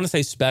 I want to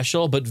say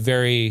special, but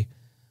very,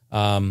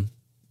 I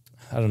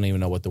don't even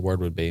know what the word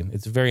would be.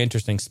 It's a very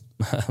interesting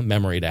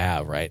memory to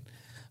have, right?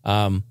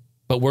 But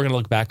we're going to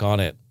look back on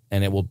it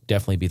and it will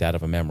definitely be that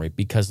of a memory,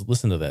 because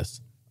listen to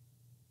this.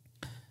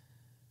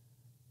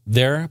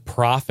 Their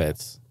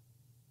profits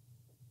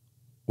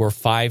were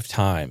 5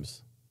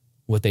 times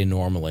what they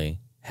normally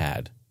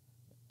had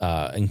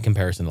in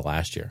comparison to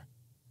last year.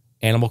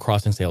 Animal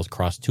Crossing sales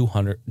crossed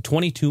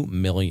 22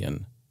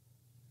 million.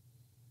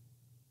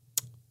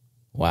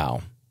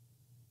 Wow.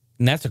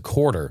 And that's a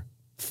quarter.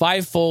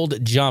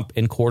 5-fold jump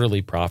in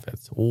quarterly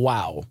profits.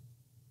 Wow.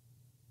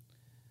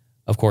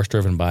 Of course,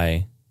 driven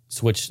by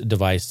Switch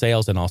device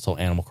sales and also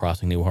Animal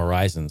Crossing New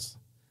Horizons.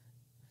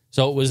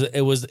 So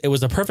it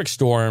was a perfect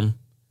storm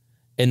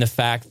in the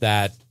fact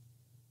that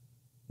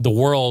the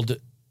world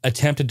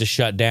attempted to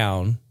shut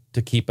down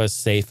to keep us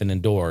safe and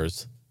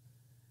indoors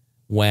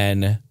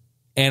when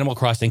Animal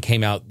Crossing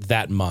came out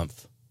that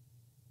month.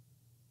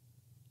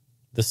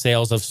 The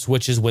sales of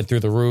Switches went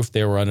through the roof.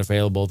 They were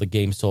unavailable. The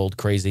game sold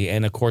crazy.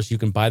 And, of course, you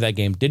can buy that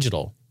game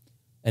digital.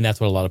 And that's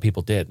what a lot of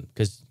people did,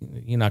 because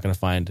you're not going to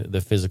find the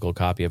physical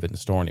copy of it in the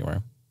store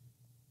anywhere.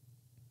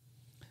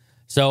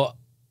 So,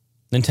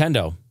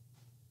 Nintendo,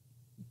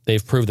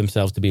 they've proved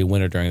themselves to be a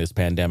winner during this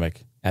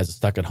pandemic. As a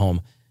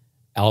stuck-at-home,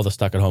 all the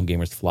stuck-at-home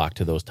gamers flock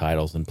to those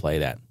titles and play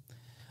that.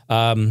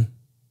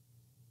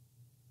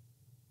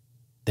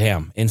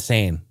 Damn,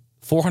 insane.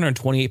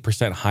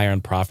 428% higher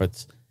in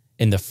profits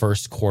in the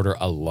first quarter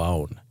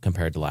alone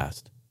compared to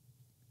last.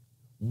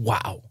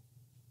 Wow.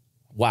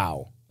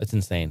 That's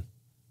insane.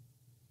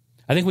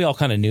 I think we all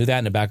kind of knew that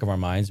in the back of our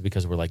minds,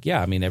 because we're like,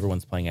 yeah, I mean,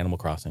 everyone's playing Animal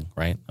Crossing,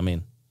 right? I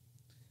mean,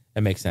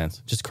 it makes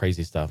sense. Just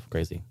crazy stuff.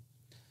 Crazy.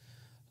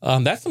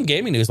 That's some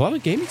gaming news. A lot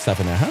of gaming stuff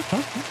in there, huh?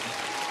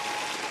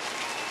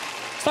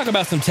 Let's talk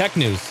about some tech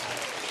news.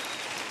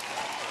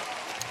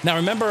 Now,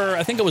 remember,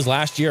 I think it was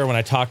last year when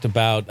I talked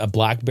about a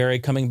BlackBerry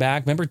coming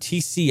back. Remember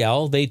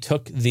TCL? They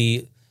took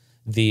the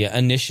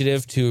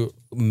initiative to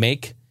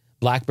make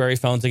BlackBerry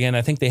phones again.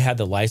 I think they had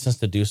the license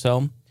to do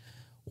so.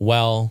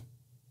 Well,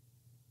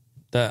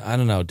 I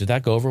don't know. Did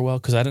that go over well?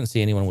 Because I didn't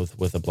see anyone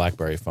with a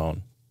BlackBerry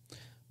phone.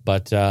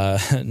 But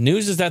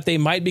news is that they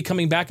might be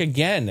coming back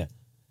again.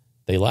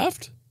 They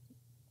left?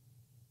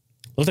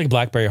 Looks like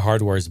BlackBerry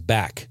hardware is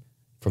back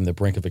from the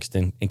brink of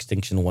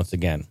extinction once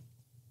again.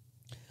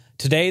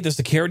 Today, the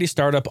security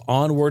startup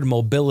Onward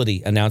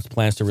Mobility announced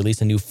plans to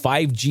release a new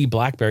 5G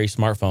BlackBerry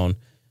smartphone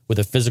with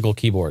a physical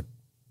keyboard.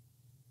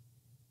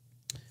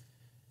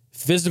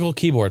 Physical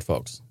keyboard,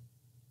 folks.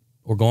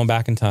 We're going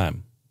back in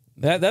time.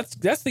 That's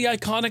the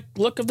iconic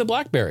look of the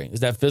BlackBerry,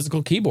 is that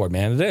physical keyboard,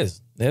 man. It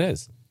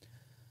is.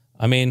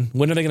 I mean,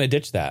 when are they going to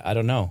ditch that? I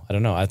don't know.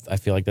 I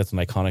feel like that's an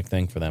iconic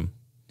thing for them.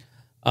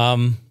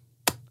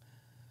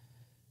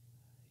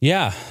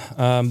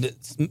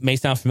 It may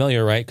sound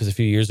familiar, right? Because a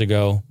few years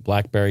ago,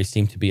 BlackBerry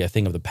seemed to be a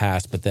thing of the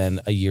past, but then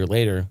a year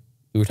later,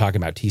 we were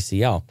talking about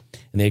TCL,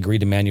 and they agreed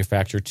to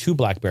manufacture 2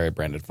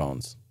 BlackBerry-branded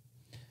phones.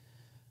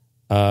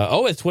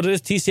 It's what it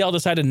is. TCL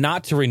decided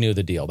not to renew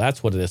the deal.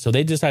 That's what it is. So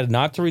they decided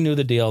not to renew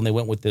the deal, and they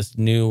went with this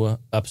new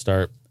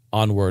upstart,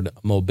 Onward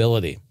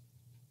Mobility.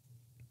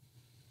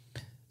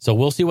 So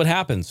we'll see what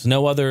happens.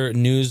 No other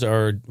news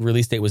or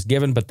release date was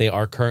given, but they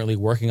are currently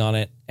working on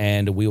it,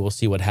 and we will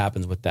see what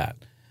happens with that.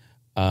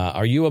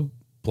 Are you a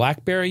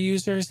BlackBerry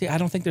user? See, I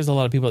don't think there's a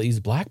lot of people that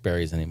use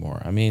BlackBerries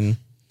anymore. I mean,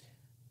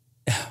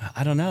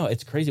 I don't know.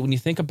 It's crazy when you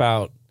think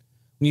about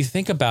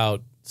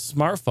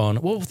smartphone.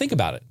 Well, think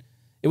about it.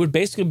 It would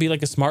basically be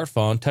like a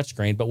smartphone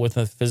touchscreen, but with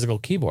a physical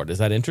keyboard. Does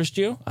that interest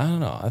you? I don't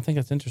know. I think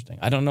that's interesting.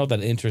 I don't know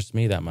that it interests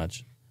me that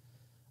much.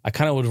 I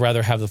kind of would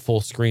rather have the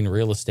full screen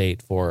real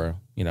estate for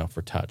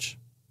touch,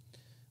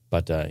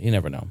 but you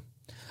never know.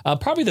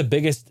 Probably the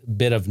biggest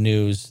bit of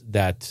news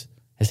that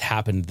has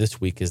happened this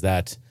week is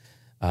that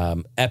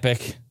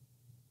Epic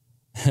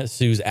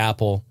sues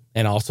Apple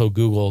and also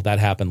Google. That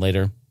happened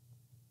later.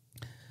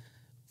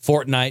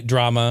 Fortnite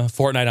drama,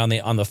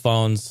 Fortnite on the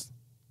phones,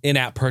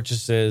 in-app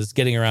purchases,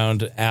 getting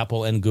around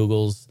Apple and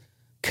Google's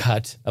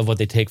cut of what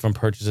they take from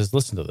purchases.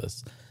 Listen to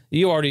this.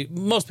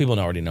 Most people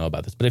already know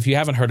about this, but if you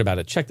haven't heard about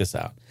it, check this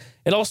out.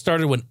 It all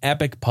started when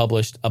Epic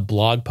published a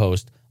blog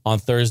post on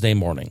Thursday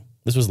morning.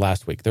 This was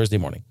last week, Thursday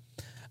morning,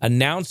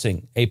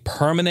 announcing a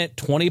permanent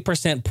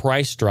 20%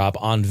 price drop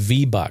on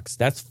V-Bucks.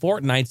 That's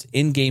Fortnite's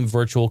in-game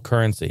virtual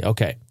currency.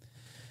 Okay.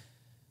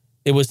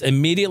 It was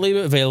immediately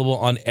available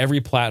on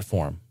every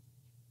platform.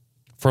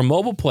 For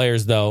mobile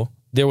players, though,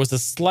 there was a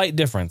slight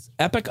difference.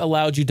 Epic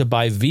allowed you to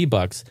buy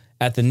V-Bucks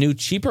at the new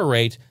cheaper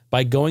rate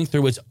by going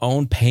through its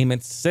own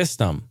payment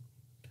system.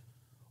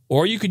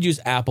 Or you could use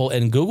Apple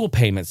and Google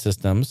payment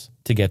systems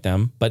to get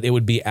them, but it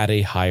would be at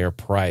a higher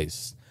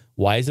price.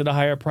 Why is it a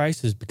higher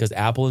price? Is because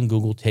Apple and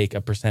Google take a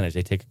percentage.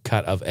 They take a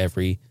cut of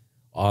every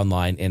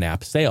online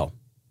in-app sale.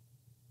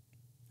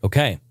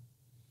 Okay.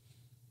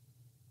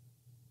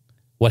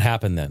 What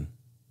happened then?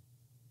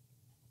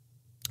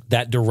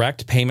 That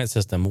direct payment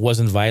system was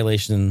in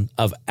violation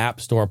of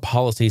App Store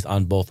policies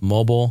on both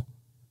mobile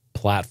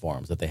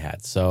platforms that they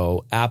had.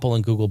 So Apple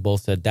and Google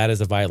both said that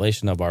is a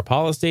violation of our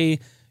policy.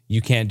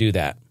 You can't do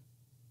that.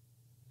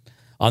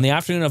 On the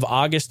afternoon of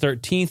August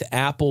 13th,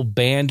 Apple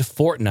banned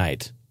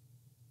Fortnite.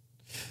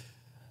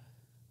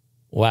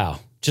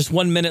 Wow. Just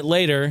 1 minute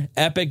later,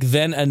 Epic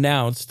then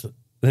announced,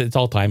 it's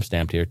all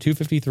timestamped here,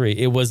 2:53.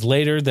 It was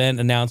later then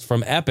announced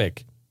from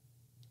Epic,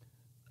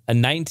 a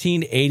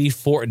 1980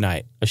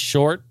 Fortnite, a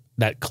short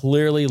that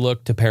clearly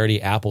looked to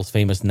parody Apple's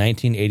famous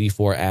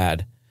 1984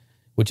 ad,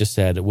 which is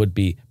said would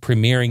be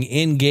premiering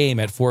in-game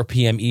at 4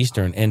 p.m.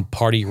 Eastern and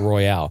Party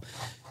Royale.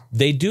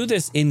 They do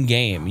this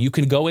in-game. You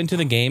can go into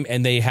the game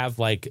and they have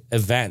like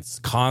events,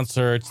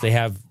 concerts, they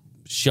have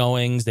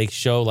showings, they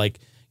show like,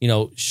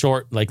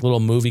 short, like little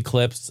movie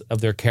clips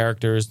of their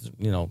characters,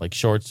 like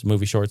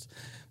movie shorts.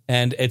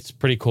 And it's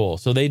pretty cool.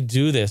 So they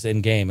do this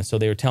in-game. And so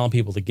they were telling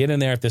people to get in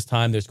there at this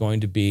time. There's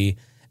going to be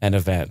an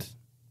event.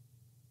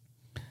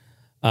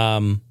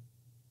 And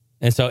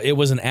so it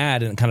was an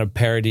ad and kind of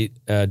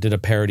did a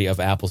parody of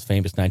Apple's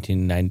famous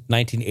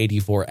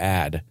 1984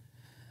 ad.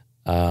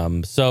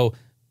 So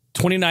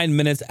 29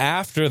 minutes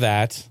after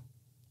that,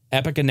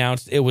 Epic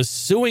announced it was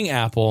suing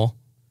Apple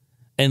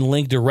and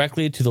linked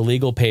directly to the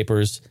legal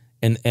papers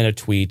in a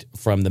tweet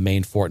from the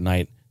main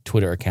Fortnite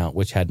Twitter account,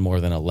 which had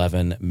more than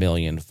 11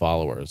 million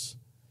followers.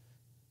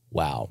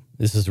 Wow,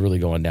 this is really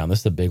going down. This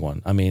is a big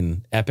one. I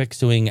mean, Epic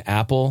suing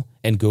Apple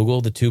and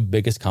Google, the two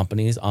biggest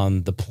companies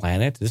on the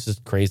planet. This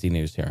is crazy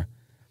news here.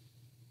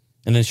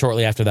 And then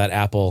shortly after that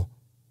Apple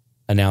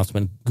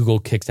announcement, Google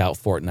kicks out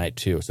Fortnite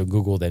too. So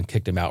Google then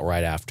kicked him out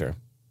right after.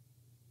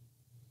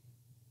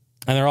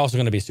 And they're also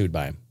going to be sued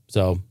by him.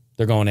 So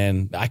they're going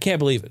in. I can't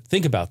believe it.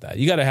 Think about that.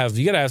 You gotta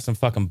have some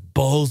fucking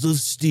balls of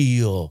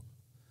steel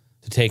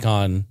to take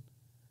on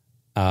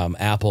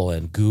Apple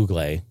and Google.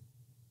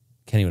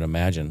 Can't even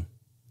imagine.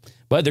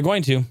 But they're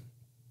going to.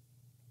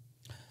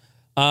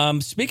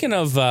 Speaking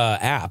of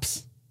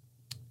apps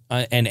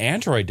and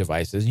Android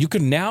devices, you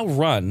can now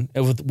run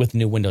with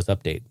new Windows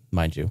update,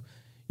 mind you.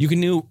 You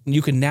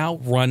can now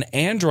run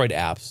Android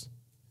apps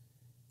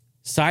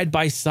side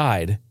by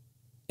side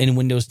in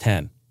Windows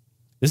 10.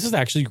 This is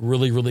actually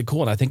really, really cool,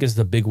 and I think this is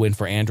a big win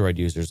for Android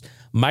users.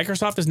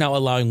 Microsoft is now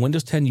allowing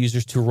Windows 10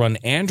 users to run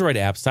Android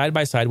apps side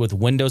by side with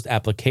Windows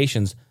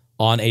applications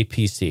on a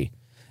PC.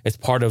 It's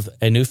part of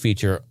a new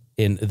feature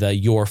in the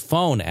Your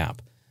Phone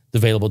app. It's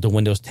available to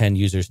Windows 10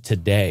 users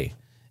today,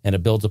 and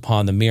it builds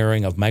upon the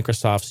mirroring of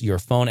Microsoft's Your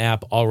Phone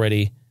app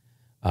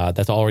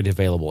that's already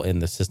available in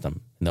the system,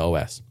 in the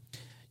OS.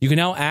 You can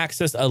now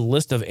access a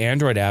list of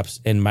Android apps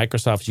in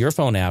Microsoft's Your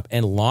Phone app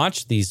and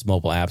launch these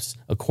mobile apps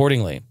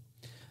accordingly.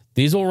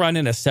 These will run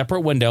in a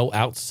separate window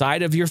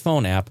outside of your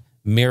phone app,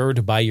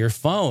 mirrored by your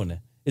phone.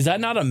 Is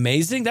that not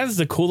amazing? That is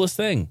the coolest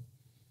thing.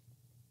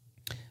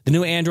 The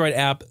new Android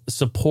app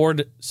support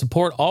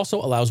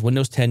also allows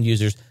Windows 10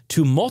 users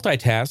to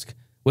multitask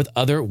with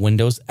other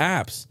Windows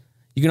apps.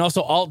 You can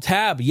also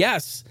Alt-Tab,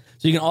 yes.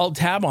 So you can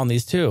Alt-Tab on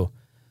these too.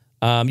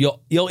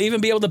 You'll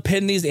even be able to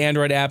pin these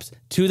Android apps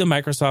to the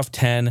Microsoft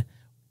 10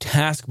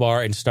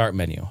 taskbar and start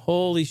menu.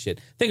 Holy shit.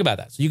 Think about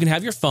that. So you can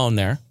have your phone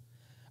there.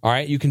 All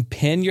right, you can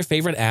pin your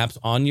favorite apps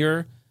on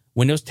your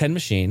Windows 10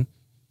 machine,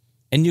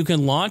 and you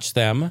can launch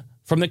them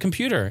from the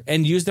computer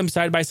and use them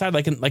side by side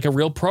like a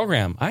real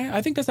program.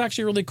 I think that's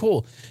actually really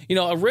cool. You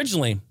know,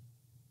 originally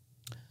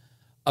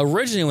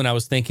when I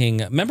was thinking,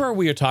 remember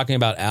we were talking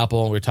about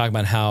Apple, we were talking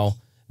about how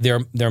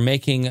they're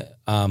making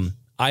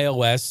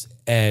iOS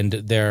and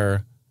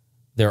their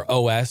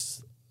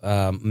OS,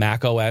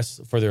 Mac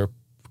OS for their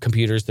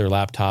computers, their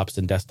laptops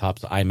and desktops,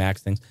 iMacs,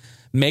 things,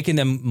 making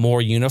them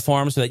more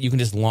uniform so that you can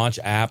just launch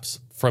apps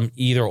from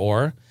either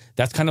or.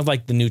 That's kind of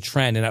like the new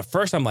trend. And at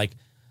first I'm like,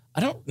 I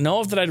don't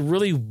know if that I'd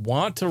really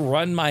want to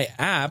run my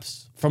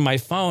apps from my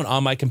phone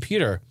on my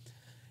computer.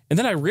 And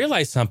then I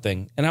realized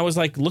something, and I was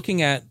like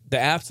looking at the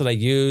apps that I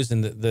use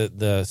and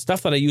the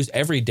stuff that I use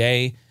every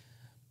day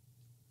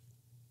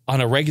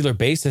on a regular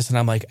basis. And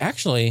I'm like,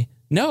 actually,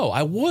 no,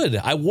 I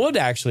would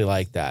actually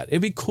like that.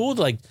 It'd be cool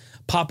to like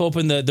pop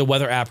open the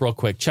weather app real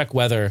quick, check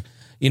weather,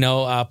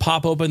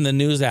 pop open the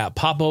news app,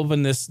 pop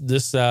open this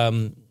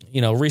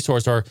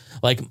resource, or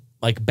like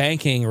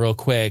banking real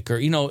quick, or,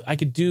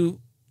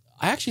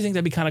 I actually think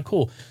that'd be kind of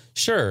cool.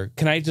 Sure.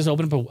 Can I just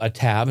open up a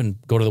tab and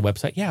go to the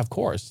website? Yeah, of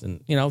course. And,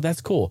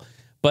 that's cool.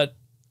 But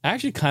I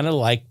actually kind of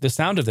like the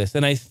sound of this.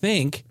 And I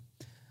think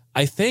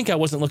I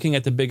wasn't looking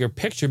at the bigger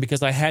picture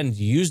because I hadn't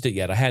used it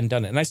yet. I hadn't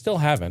done it, and I still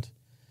haven't.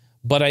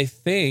 But I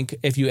think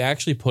if you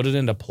actually put it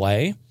into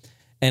play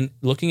and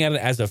looking at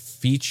it as a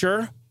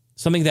feature,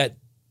 something that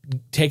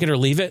take it or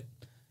leave it,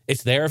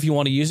 it's there if you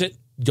want to use it.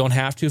 You don't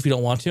have to if you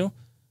don't want to.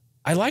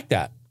 I like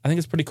that. I think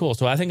it's pretty cool.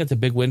 So I think it's a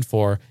big win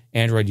for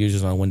Android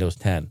users on Windows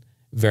 10.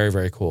 Very,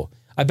 very cool.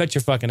 I bet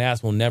your fucking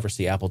ass will never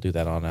see Apple do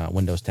that on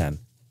Windows 10.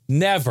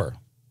 Never.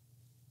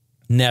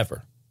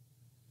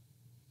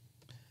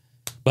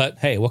 But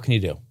hey, what can you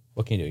do?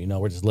 What can you do?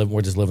 We're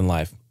just living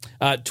life.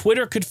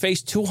 Twitter could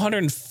face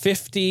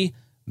 $250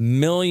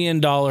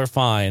 million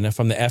fine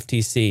from the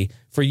FTC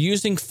for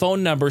using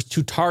phone numbers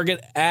to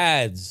target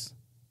ads.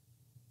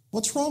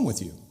 What's wrong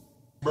with you?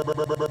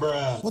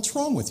 What's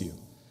wrong with you?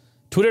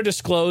 Twitter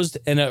disclosed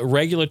in a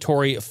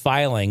regulatory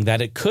filing that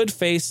it could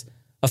face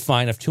a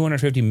fine of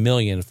 $250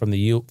 million from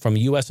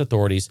U.S.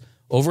 authorities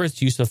over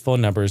its use of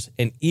phone numbers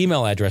and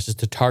email addresses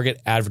to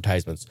target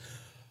advertisements.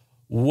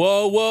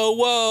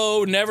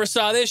 Whoa. Never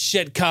saw this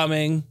shit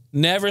coming.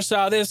 Never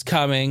saw this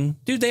coming.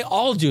 Dude, they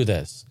all do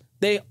this.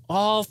 They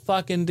all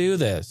fucking do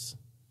this.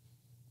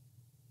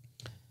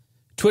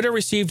 Twitter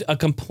received a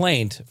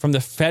complaint from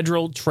the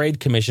Federal Trade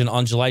Commission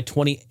on July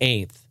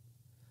 28th,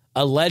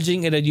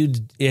 alleging it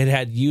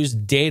had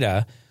used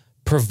data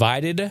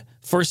provided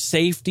for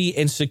safety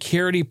and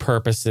security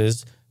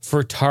purposes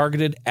for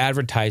targeted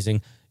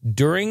advertising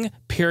during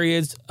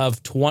periods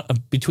of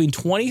between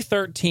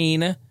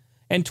 2013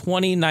 and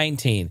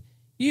 2019.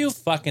 You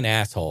fucking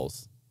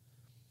assholes.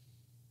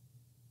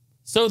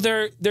 So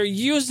they're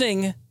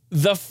using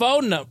the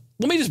phone number.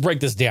 Let me just break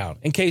this down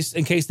in case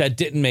that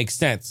didn't make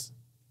sense.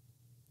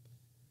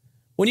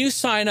 When you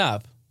sign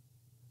up,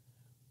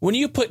 when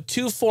you put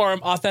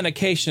two-form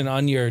authentication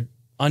on your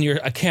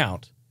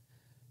account,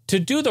 to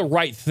do the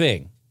right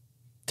thing,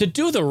 to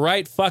do the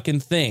right fucking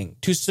thing,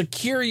 to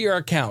secure your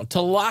account,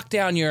 to lock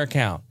down your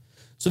account,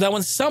 so that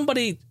when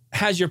somebody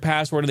has your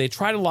password and they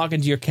try to log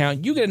into your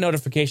account, you get a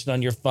notification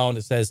on your phone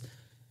that says,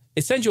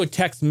 it sends you a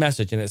text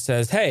message and it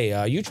says,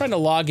 hey, you trying to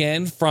log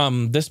in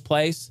from this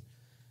place?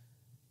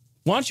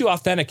 Why don't you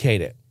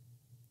authenticate it?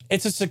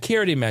 It's a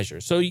security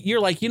measure. So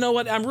you're like, you know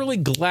what? I'm really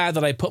glad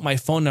that I put my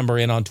phone number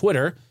in on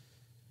Twitter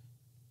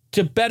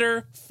to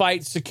better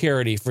fight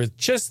security for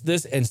just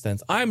this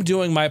instance. I'm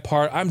doing my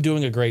part. I'm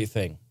doing a great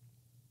thing.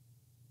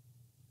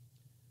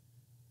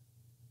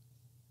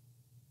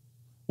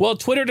 Well,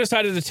 Twitter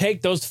decided to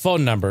take those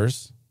phone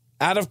numbers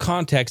out of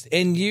context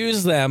and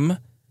use them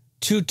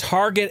to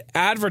target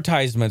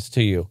advertisements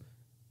to you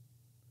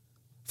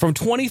from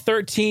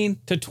 2013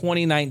 to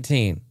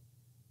 2019.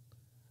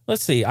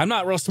 Let's see. I'm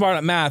not real smart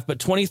at math, but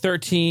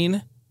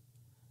 2013,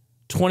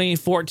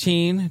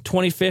 2014,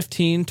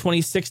 2015,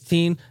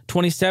 2016,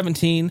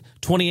 2017,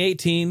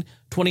 2018,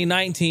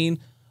 2019,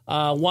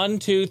 1,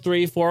 2,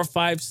 3, 4,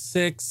 5,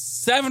 6,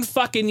 7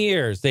 fucking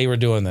years they were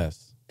doing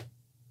this.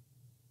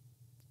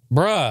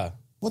 Bruh.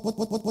 What's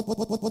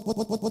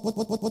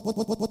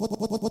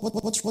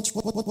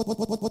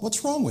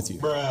wrong with you?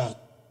 Bruh.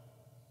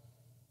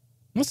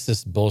 What's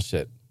this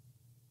bullshit?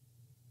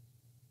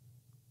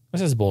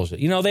 What's this bullshit?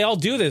 They all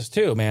do this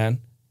too, man.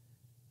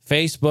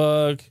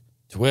 Facebook,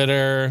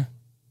 Twitter,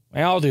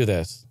 they all do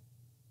this.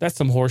 That's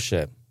some horse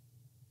shit.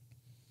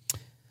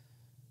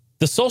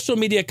 The social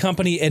media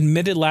company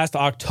admitted last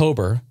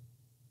October,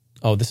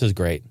 oh, this is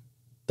great,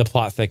 the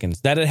plot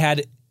thickens, that it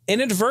had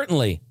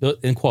inadvertently,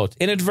 in quotes,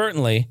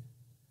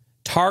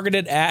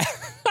 targeted ad.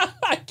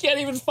 I can't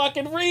even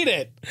fucking read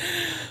it.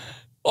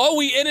 Oh,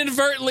 we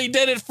inadvertently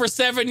did it for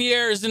 7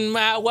 years, and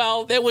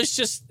well, it was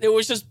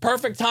just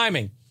perfect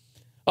timing.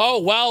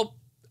 Oh, well,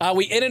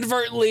 we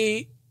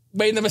inadvertently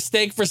made the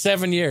mistake for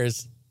 7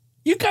 years.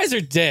 You guys are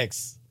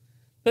dicks.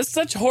 That's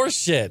such horse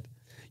shit.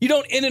 You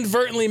don't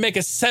inadvertently make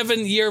a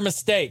 7-year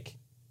mistake.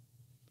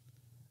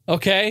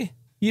 Okay?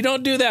 You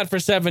don't do that for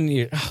 7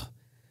 years.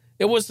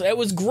 It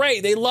was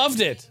great. They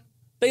loved it.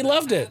 They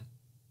loved it.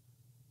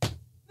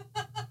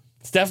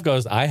 Steph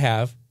goes, I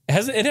have.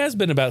 It has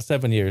been about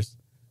 7 years.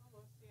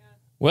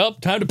 Well,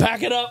 time to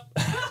pack it up.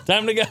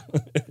 Time to go.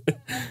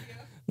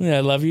 Yeah,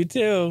 I love you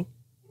too.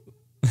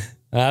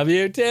 Love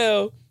you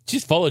too.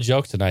 She's full of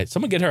jokes tonight.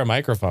 Someone get her a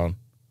microphone.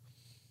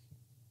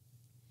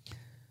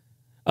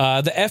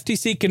 The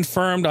FTC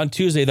confirmed on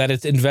Tuesday that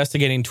it's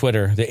investigating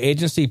Twitter. The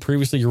agency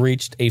previously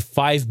reached a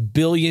 $5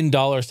 billion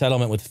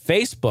settlement with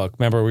Facebook.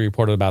 Remember, we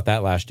reported about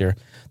that last year.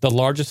 The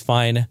largest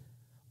fine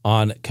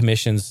on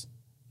commissions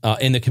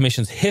in the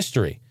commission's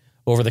history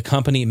over the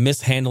company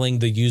mishandling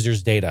the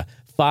user's data.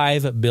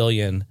 $5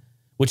 billion,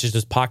 which is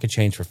just pocket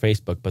change for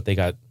Facebook, but they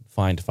got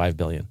fined $5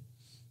 billion.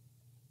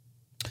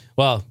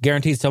 Well,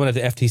 guaranteed someone at the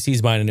FTC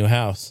is buying a new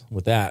house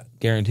with that.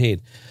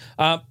 Guaranteed.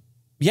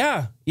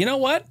 Yeah, you know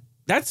what?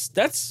 That's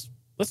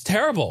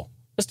terrible.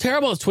 That's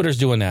terrible that Twitter's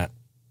doing that.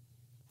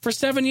 For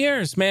 7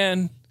 years,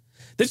 man.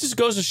 This just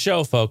goes to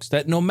show, folks,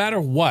 that no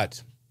matter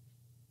what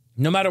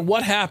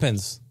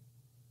happens,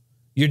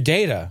 your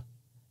data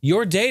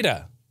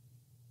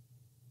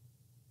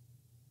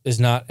is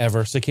not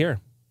ever secure.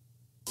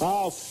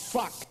 Oh,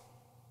 fuck.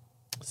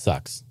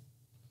 Sucks.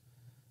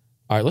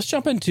 All right, let's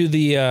jump into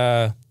the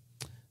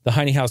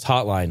Heine House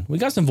hotline. We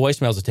got some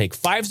voicemails to take.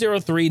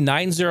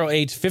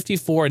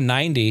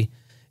 503-908-5490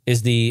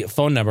 is the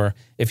phone number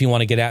if you want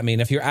to get at me.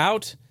 And if you're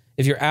out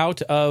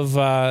of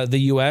the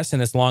U.S.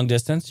 and it's long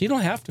distance, you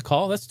don't have to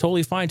call. That's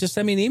totally fine. Just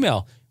send me an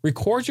email.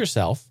 Record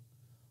yourself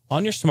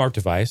on your smart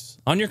device,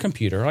 on your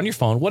computer, on your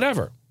phone,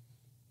 whatever.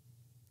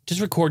 Just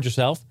record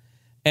yourself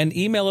and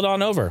email it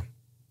on over.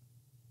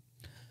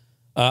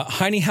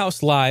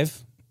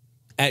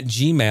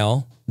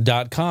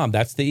 HeineHouseLive@gmail.com.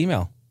 That's the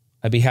email.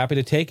 I'd be happy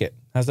to take it.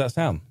 How's that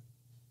sound?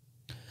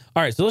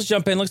 All right, so let's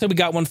jump in. Looks like we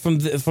got one from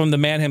the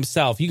man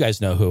himself. You guys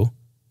know who.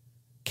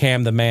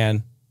 Cam the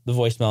man, the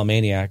voicemail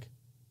maniac.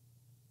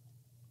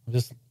 I'm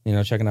just,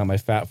 checking out my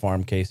Fat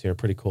Farm case here.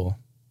 Pretty cool.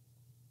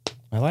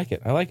 I like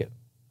it. I like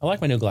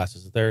my new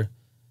glasses. They're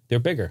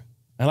bigger.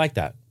 I like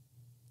that.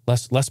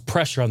 Less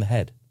pressure on the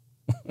head.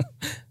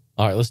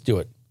 All right, let's do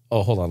it.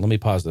 Oh, hold on. Let me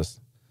pause this.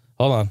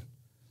 Hold on.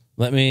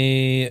 Let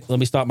me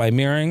stop my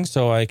mirroring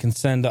so I can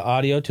send the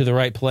audio to the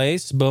right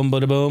place. Boom,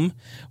 bada boom.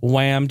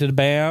 Wham to the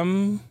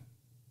bam.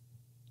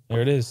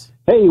 There it is.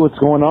 Hey, what's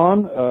going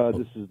on?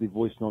 This is the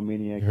voicemail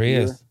maniac Here he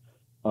is.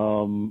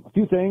 A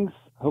few things.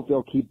 Hopefully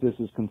I'll keep this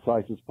as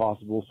concise as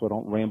possible so I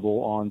don't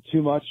ramble on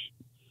too much.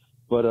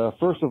 But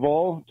first of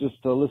all, just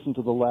listen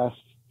to the last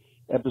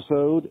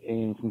episode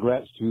and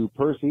congrats to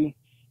Percy.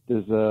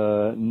 There's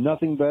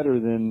nothing better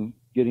than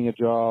getting a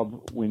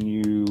job when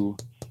you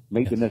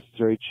make the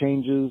necessary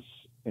changes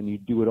and you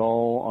do it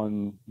all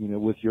on,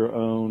 with your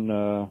own,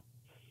 I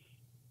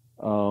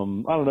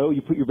don't know,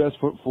 you put your best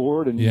foot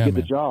forward and you get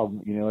the job.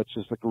 It's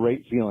just a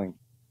great feeling.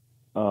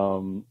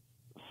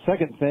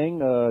 Second thing,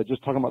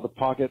 just talking about the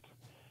pocket.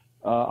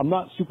 I'm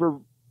not super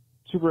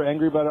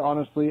angry about it,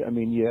 honestly. I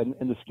mean, yeah,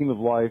 in the scheme of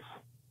life,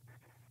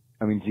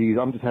 I mean, geez,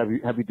 I'm just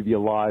happy to be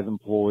alive,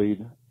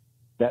 employed,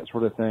 that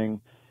sort of thing.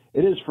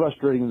 It is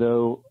frustrating,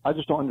 though. I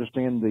just don't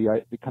understand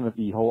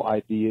the whole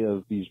idea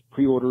of these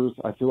pre-orders.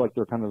 I feel like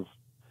they're kind of,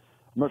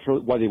 I'm not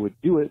sure why they would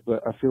do it,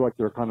 but I feel like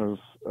they're kind of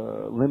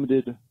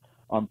limited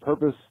on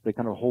purpose. They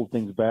kind of hold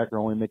things back or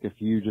only make a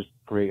few just to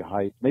create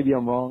hype. Maybe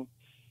I'm wrong.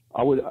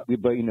 I don't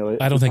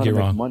think you're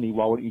wrong. Money.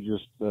 Why wouldn't you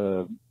just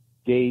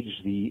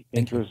gauge the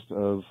interest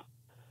of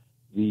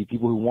the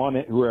people who want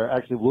it, who are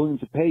actually willing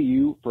to pay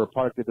you for a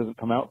product that doesn't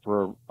come out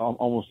for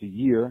almost a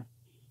year?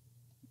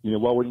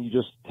 Why wouldn't you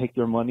just take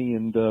their money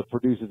and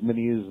produce as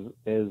many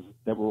as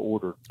that were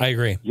ordered? I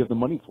agree. You have the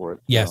money for it.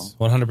 Yes,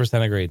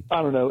 100% agreed.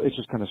 I don't know. It's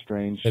just kind of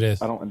strange. It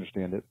is. I don't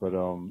understand it, but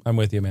I'm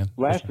with you, man.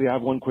 Lastly, I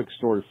have one quick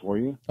story for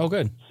you. Oh,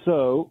 good.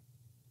 So,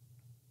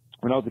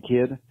 when I was a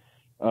kid,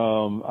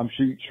 I'm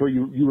sure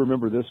you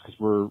remember this because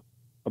we're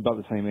about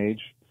the same age.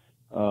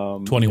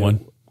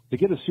 21. To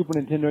get a Super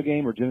Nintendo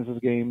game or Genesis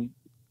game,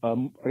 I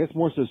guess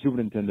more so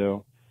Super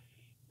Nintendo,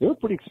 they were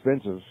pretty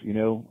expensive,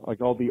 like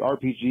all the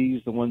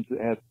RPGs, the ones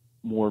that had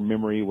more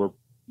memory were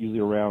usually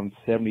around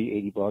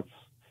 $70, $80,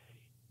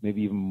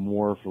 maybe even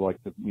more for like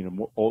the,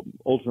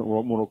 Ultimate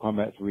Mortal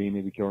Kombat 3,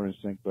 maybe Killer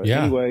Instinct. But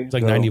yeah, anyway, it's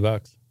like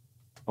 $90.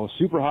 I was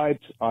super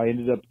hyped. I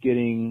ended up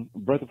getting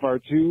Breath of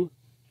Fire 2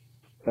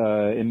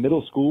 in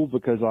middle school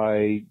because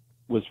I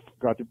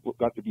got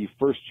to be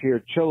first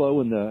chair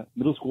cello in the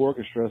middle school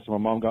orchestra. So my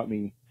mom got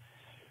me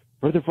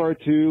Breath of Fire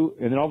 2,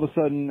 and then all of a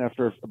sudden,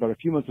 after about a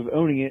few months of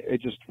owning it,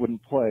 it just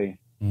wouldn't play.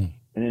 And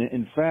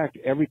in fact,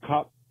 every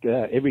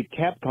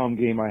Capcom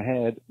game I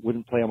had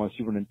wouldn't play on my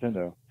Super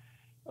Nintendo.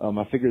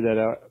 I figured that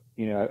out,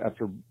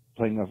 after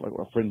playing a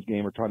friend's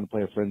game or trying to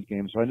play a friend's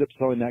game. So I ended up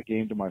selling that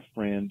game to my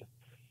friend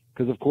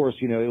because, of course,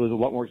 it was a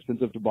lot more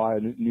expensive to buy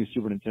a new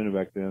Super Nintendo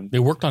back then. They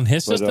worked on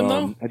his system,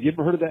 though? Have you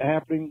ever heard of that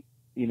happening?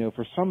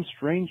 For some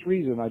strange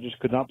reason, I just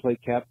could not play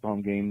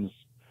Capcom games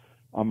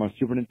on my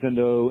Super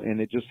Nintendo, and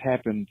it just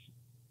happened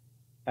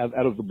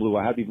out of the blue.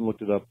 I haven't even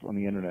looked it up on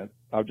the internet.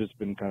 I've just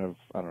been kind of,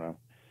 I don't know,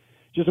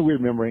 just a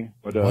weird memory.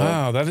 But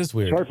wow, that is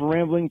weird. Sorry for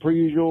rambling, per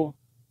usual.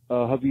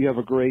 Hope you have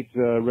a great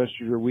rest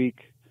of your week.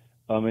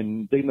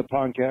 And digging the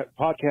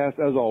podcast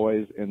as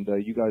always. And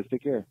you guys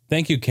take care.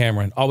 Thank you,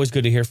 Cameron. Always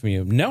good to hear from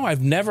you. No,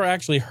 I've never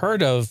actually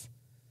heard of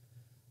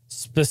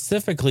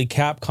specifically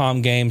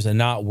Capcom games and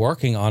not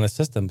working on a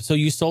system. So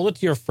you sold it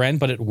to your friend,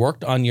 but it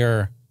worked on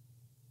your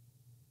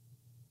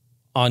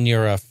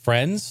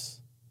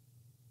friend's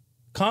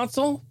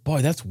console?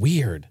 Boy, that's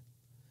weird.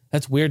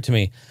 That's weird to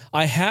me.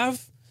 I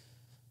have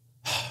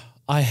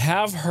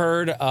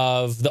heard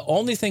of, the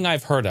only thing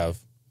I've heard of,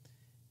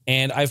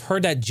 and I've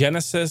heard that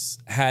Genesis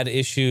had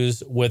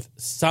issues with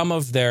some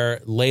of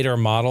their later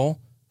model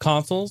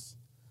consoles,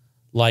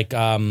 like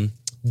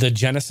the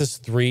Genesis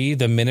 3,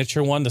 the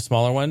miniature one, the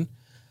smaller one.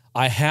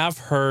 I have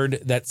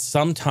heard that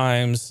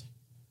sometimes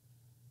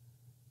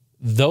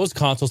those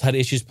consoles had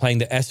issues playing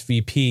the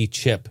SVP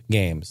chip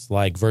games,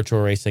 like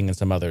Virtual Racing and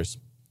some others,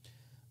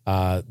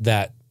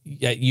 that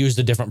used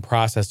a different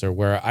processor,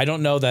 where I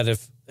don't know that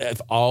if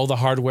all the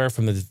hardware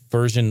from the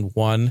version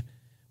 1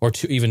 or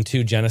 2, even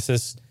 2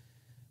 Genesis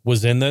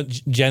was in the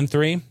Gen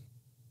 3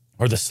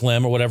 or the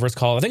Slim or whatever it's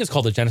called. I think it's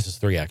called the Genesis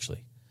 3,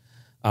 actually.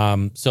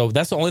 So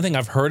that's the only thing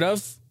I've heard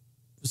of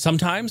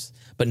sometimes,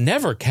 but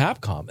never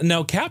Capcom.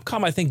 No,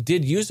 Capcom, I think,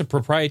 did use a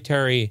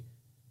proprietary...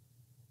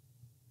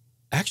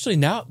 Actually,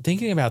 now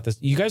thinking about this,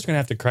 you guys are going to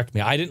have to correct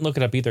me. I didn't look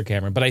it up either,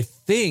 Cameron, but I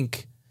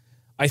think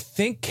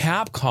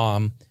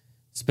Capcom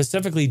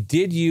specifically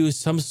did use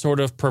some sort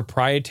of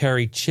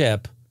proprietary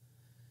chip.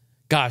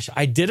 Gosh,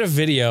 I did a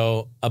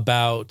video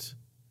about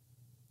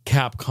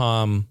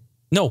Capcom.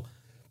 No,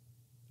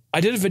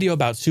 I did a video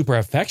about Super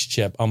FX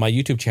chip on my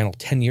YouTube channel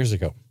 10 years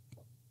ago.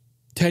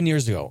 10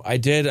 years ago, I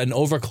did an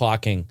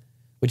overclocking,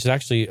 which is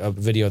actually a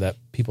video that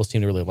people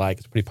seem to really like.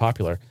 It's pretty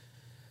popular.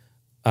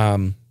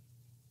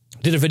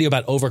 Did a video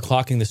about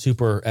overclocking the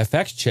Super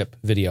FX chip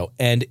video.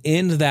 And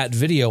in that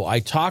video, I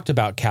talked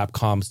about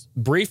Capcom's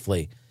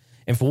briefly.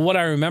 And from what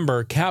I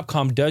remember,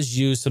 Capcom does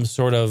use some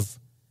sort of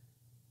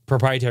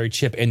proprietary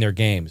chip in their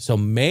game. So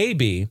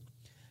maybe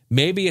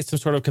it's some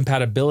sort of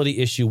compatibility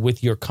issue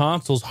with your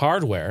console's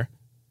hardware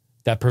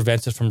that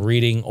prevents it from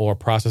reading or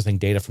processing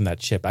data from that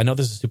chip. I know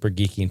this is super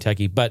geeky and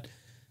techie, but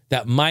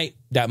that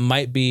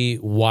might be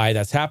why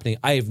that's happening.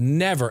 I've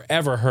never,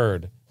 ever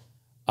heard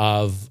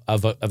of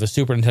a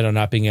Super Nintendo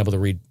not being able to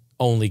read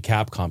only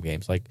Capcom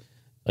games. Like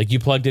you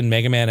plugged in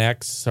Mega Man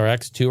X or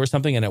X2 or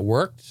something and it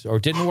worked or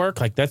didn't work.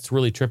 Like, that's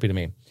really trippy to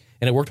me.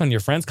 And it worked on your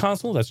friend's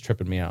console? That's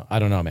tripping me out. I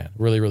don't know, man.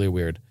 Really, really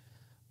weird.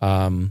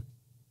 Yeah,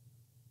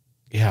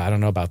 I don't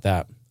know about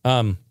that.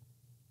 And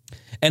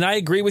I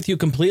agree with you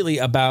completely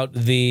about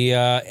the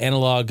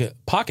Analog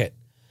Pocket.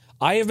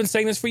 I have been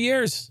saying this for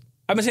years.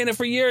 I've been saying it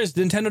for years.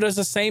 Nintendo does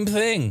the same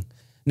thing.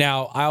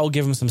 Now, I'll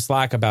give them some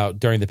slack about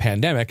during the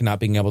pandemic not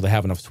being able to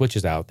have enough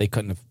Switches out. They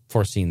couldn't have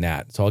foreseen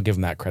that. So I'll give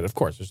them that credit. Of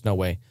course, there's no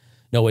way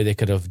they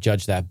could have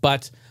judged that.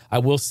 But I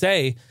will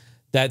say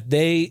that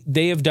they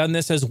have done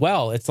this as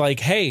well. It's like,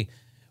 hey,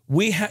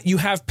 you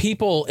have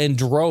people in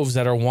droves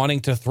that are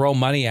wanting to throw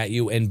money at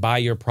you and buy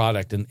your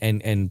product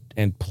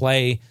and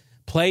play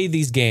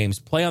these games,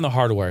 play on the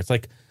hardware. It's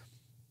like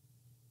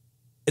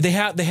they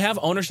have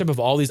ownership of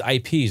all these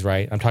IPs,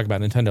 right? I'm talking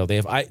about Nintendo. They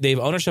have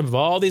ownership of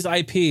all these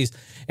IPs,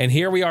 and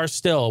here we are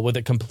still with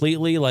it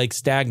completely like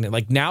stagnant.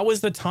 Like, now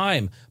is the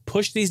time.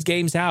 Push these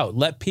games out.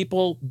 Let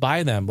people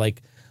buy them.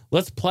 Like,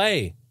 let's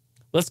play.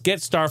 Let's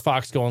get Star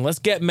Fox going. Let's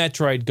get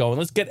Metroid going.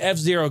 Let's get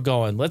F-Zero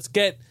going. Let's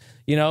get,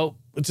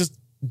 just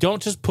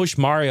don't just push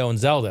Mario and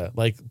Zelda.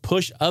 Like,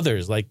 push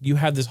others. Like, you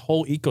have this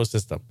whole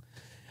ecosystem.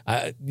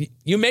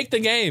 You make the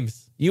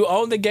games. You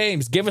own the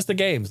games. Give us the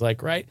games.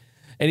 Like, right?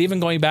 And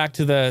even going back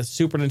to the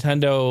Super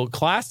Nintendo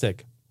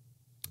Classic,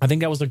 I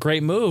think that was a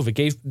great move.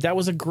 That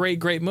was a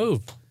great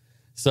move.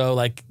 So,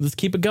 like, let's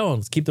keep it going.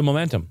 Let's keep the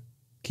momentum.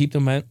 Keep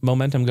the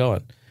momentum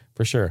going,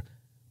 for sure.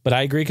 But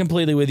I agree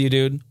completely with you,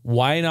 dude.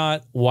 Why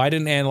not? Why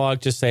didn't Analog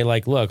just say,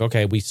 like, look,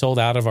 okay, we sold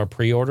out of our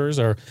pre-orders,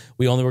 or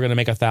we only were going to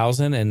make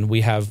 1,000, and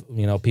we have,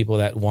 people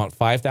that want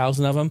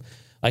 5,000 of them.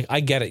 Like, I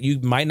get it. You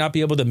might not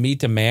be able to meet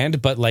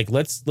demand, but, like,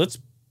 let's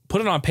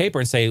put it on paper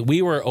and say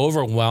we were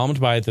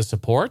overwhelmed by the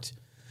support.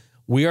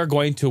 We are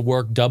going to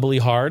work doubly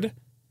hard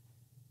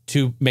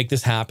to make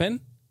this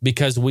happen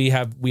because we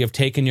have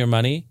taken your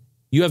money.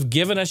 You have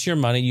given us your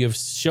money. You have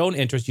shown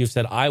interest. You've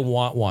said, I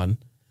want one,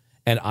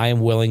 and I am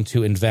willing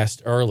to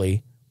invest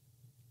early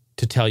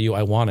to tell you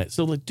I want it.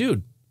 So, like,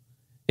 dude,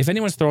 if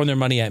anyone's throwing their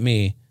money at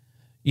me,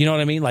 you know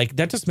what I mean? Like,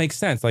 that just makes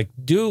sense. Like,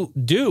 do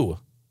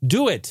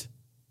it.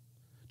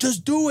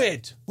 Just do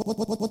it.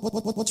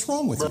 What's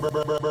wrong with you?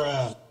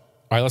 All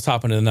right, let's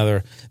hop into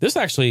another.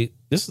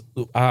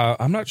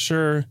 I'm not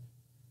sure.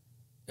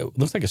 It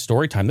looks like a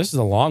story time. This is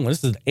a long one.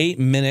 This is an 8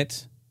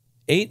 minute.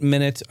 Hey,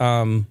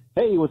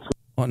 what's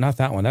Oh, not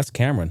that one. That's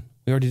Cameron.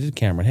 We already did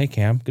Cameron. Hey,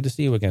 Cam. Good to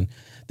see you again.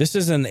 This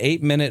is an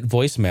 8-minute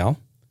voicemail,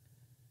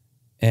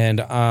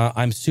 and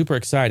I'm super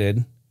excited.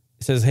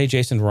 It says, hey,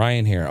 Jason,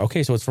 Ryan here.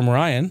 Okay, so it's from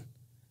Ryan.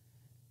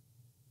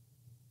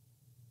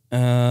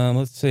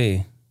 Let's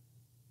see.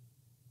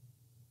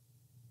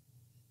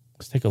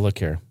 Let's take a look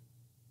here.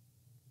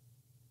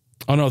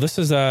 Oh, no, this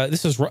is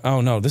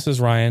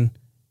Ryan.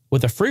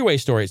 with a freeway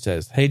story, it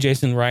says. Hey,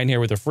 Jason, Ryan here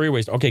with a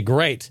freeway story. Okay,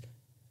 great.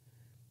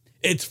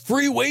 It's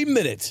Freeway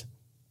Minute.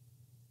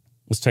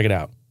 Let's check it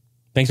out.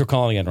 Thanks for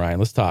calling in, Ryan.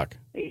 Let's talk.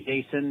 Hey,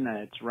 Jason.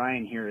 It's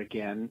Ryan here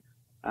again.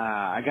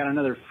 I got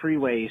another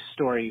freeway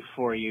story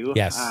for you.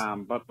 Yes.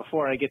 But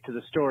before I get to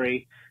the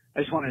story, I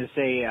just wanted to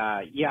say,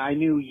 I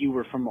knew you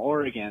were from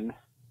Oregon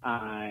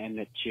and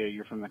that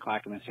you're from the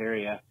Clackamas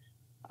area.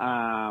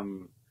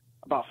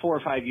 About 4 or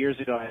 5 years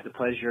ago, I had the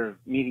pleasure of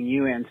meeting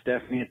you and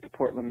Stephanie at the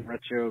Portland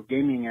Retro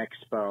Gaming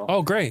Expo.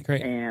 Oh, great.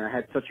 And I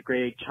had such a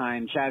great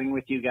time chatting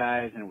with you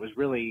guys, and it was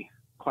really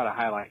quite a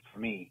highlight for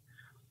me.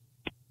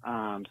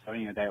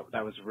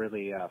 That was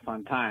really a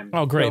fun time.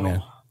 Oh, great,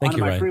 man. Thank you,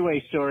 my Ryan.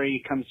 freeway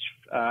story comes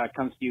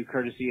to you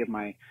courtesy of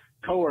my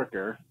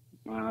coworker.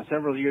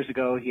 Several years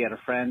ago, he had a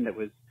friend that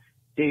was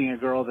dating a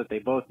girl that they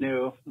both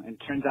knew,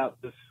 and turns out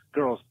this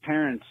girl's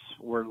parents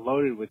were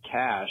loaded with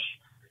cash.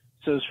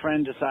 So his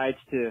friend decides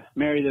to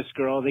marry this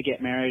girl. They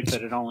get married,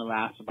 but it only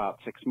lasts about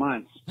 6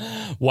 months.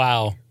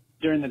 Wow.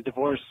 During the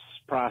divorce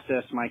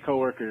process, my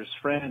coworker's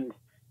friend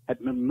had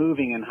been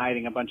moving and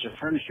hiding a bunch of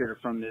furniture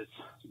from his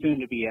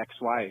soon-to-be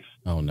ex-wife.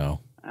 Oh,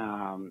 no.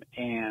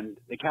 And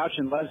the couch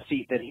and love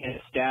seat that he had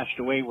stashed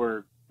away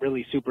were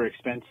really super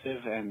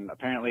expensive, and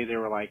apparently they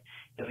were like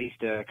at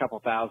least a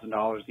couple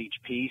 $1,000s each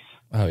piece.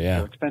 Oh, yeah.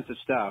 So expensive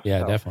stuff.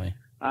 Yeah, so, definitely.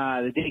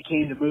 The day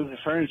came to move the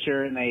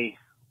furniture, and they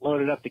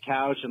loaded up the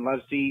couch and love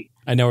seat.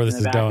 I know where this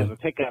in is the back going. of a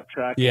pickup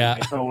truck. Yeah. And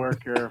my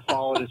coworker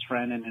followed his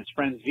friend in his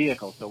friend's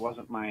vehicle. So it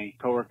wasn't my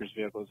coworker's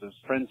vehicle, it was his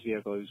friend's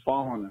vehicle. He was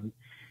following him.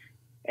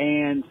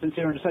 And since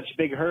they were in such a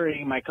big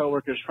hurry, my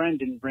coworker's friend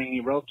didn't bring any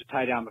rope to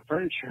tie down the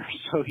furniture.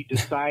 So he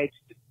decides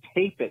to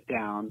tape it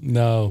down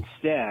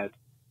instead,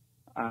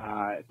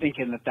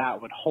 thinking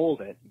that would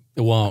hold it.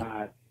 It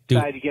won't.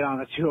 Decided to get on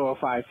the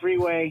 205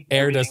 freeway.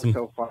 Air does some.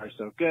 So far,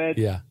 so good.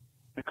 Yeah.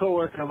 The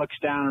coworker looks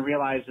down and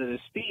realizes that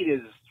his speed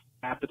is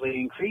rapidly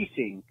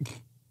increasing.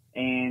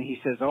 And he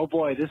says, oh,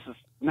 boy, this is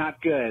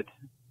not good.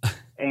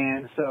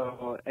 And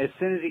so as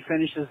soon as he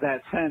finishes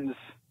that sentence,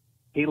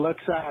 he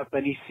looks up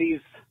and he sees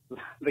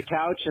the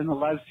couch and the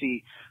love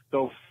seat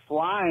go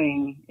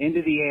flying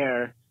into the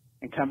air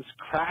and comes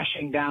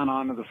crashing down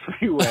onto the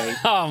freeway.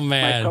 Oh,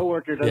 man. My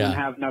coworker doesn't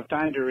have enough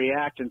time to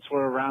react and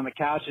swerve around the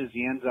couches.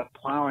 He ends up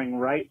plowing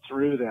right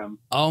through them.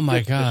 Oh, my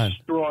God.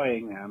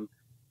 Destroying them.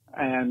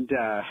 And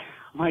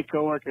my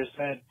coworker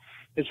said,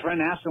 his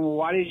friend asked him, well,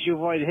 why did you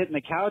avoid hitting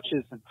the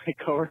couches? And my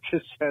coworker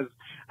says,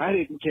 I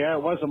didn't care.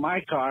 It wasn't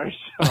my car.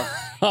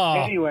 So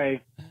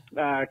anyway,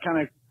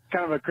 kind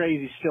of a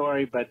crazy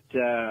story, but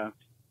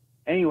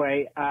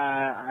anyway,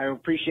 I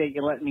appreciate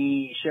you letting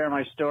me share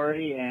my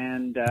story,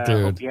 and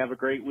hope you have a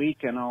great week,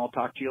 and I'll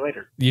talk to you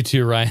later. You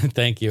too, Ryan.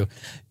 Thank you.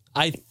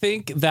 I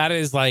think that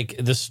is like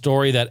the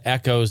story that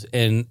echoes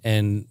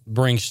and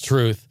brings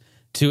truth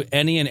to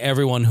any and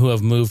everyone who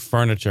have moved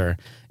furniture.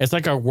 It's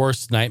like our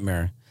worst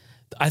nightmare.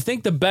 I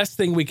think the best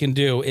thing we can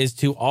do is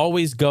to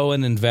always go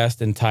and invest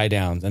in tie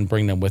downs and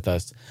bring them with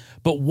us.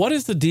 But what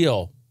is the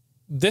deal?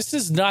 This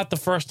is not the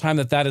first time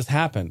that has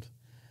happened.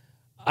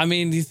 I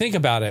mean, you think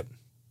about it.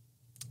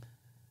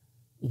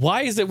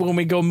 Why is it when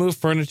we go move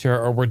furniture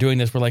or we're doing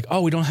this, we're like,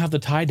 oh, we don't have the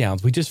tie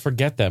downs. We just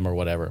forget them or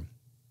whatever.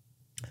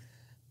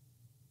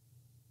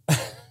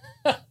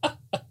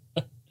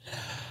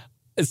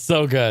 It's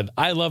so good.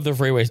 I love the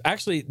freeways.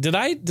 Actually, did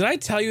I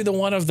tell you the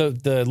one of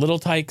the Little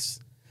Tykes?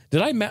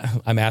 I'm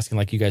asking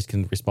like you guys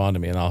can respond to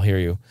me and I'll hear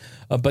you.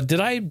 But did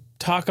I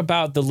talk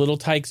about the Little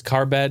Tykes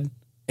car bed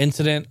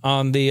incident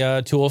on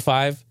the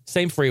 205?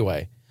 Same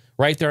freeway,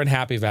 right there in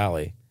Happy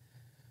Valley.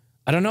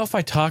 I don't know if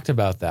I talked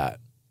about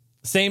that.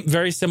 Same,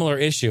 very similar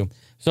issue.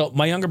 So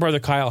my younger brother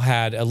Kyle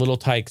had a Little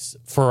Tykes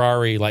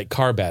Ferrari like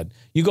car bed.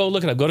 You go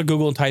look it up. Go to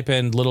Google and type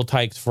in Little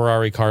Tykes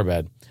Ferrari car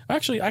bed.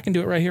 Actually, I can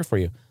do it right here for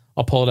you.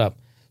 I'll pull it up.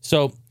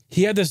 So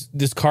he had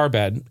this car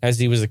bed as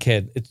he was a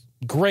kid. It's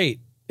great.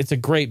 It's a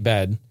great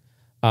bed.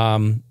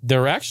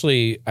 They're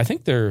actually, I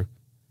think they're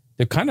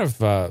kind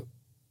of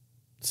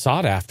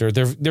sought after.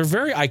 They're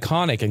very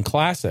iconic and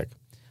classic.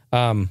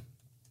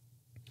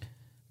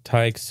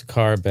 Tykes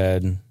car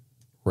bed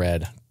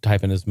red.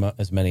 Type in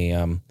as many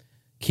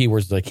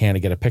keywords as I can to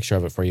get a picture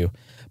of it for you.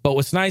 But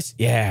what's nice,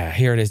 yeah,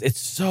 here it is. It's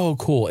so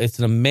cool. It's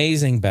an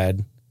amazing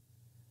bed,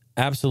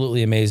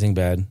 absolutely amazing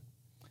bed.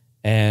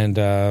 And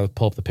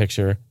pull up the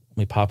picture. Let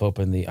me pop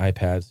open the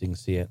iPad so you can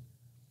see it.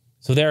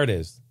 So there it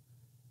is.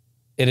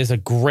 It is a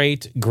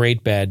great,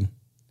 great bed.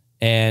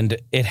 And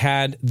it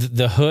had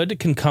the hood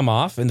can come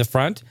off in the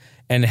front,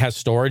 and it has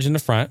storage in the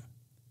front.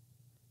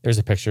 There's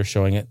a picture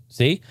showing it.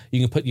 See? You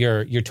can put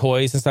your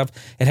toys and stuff.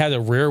 It had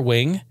a rear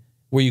wing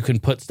where you can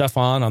put stuff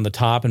on the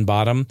top and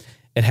bottom.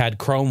 It had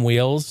chrome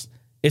wheels.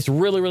 It's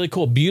really, really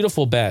cool.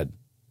 Beautiful bed,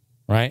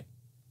 right?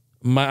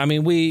 My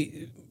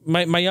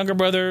younger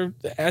brother,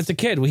 as a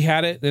kid, we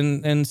had it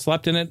and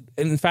slept in it.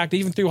 And in fact,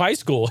 even through high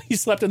school, he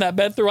slept in that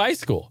bed through high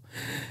school.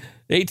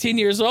 18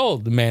 years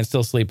old, the man's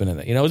still sleeping in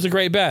it. You know, it was a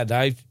great bed.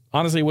 I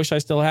honestly wish I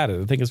still had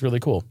it. I think it's really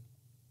cool.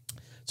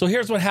 So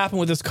here's what happened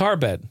with this car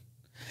bed.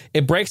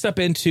 It breaks up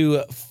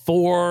into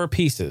 4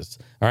 pieces,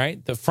 all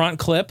right? The front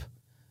clip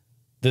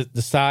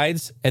the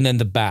sides and then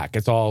the back.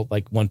 It's all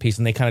like one piece,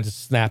 and they kind of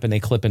just snap and they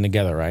clip in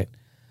together, right?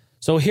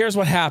 So here's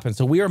what happened.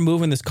 So we are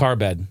moving this car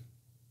bed.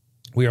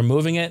 We are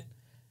moving it,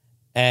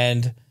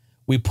 and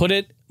we put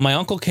it, my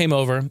uncle came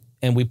over,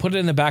 and we put it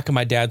in the back of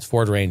my dad's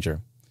Ford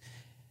Ranger.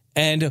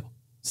 And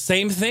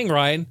same thing,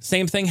 Ryan,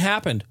 same thing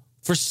happened.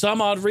 For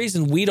some odd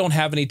reason, we don't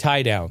have any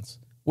tie downs.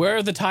 Where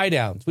are the tie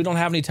downs? We don't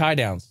have any tie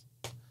downs.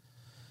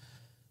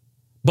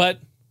 But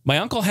my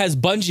uncle has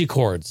bungee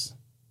cords.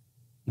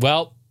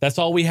 Well, that's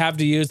all we have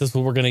to use. That's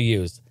what we're going to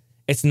use.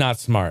 It's not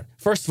smart.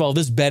 First of all,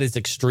 this bed is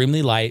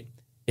extremely light.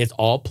 It's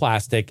all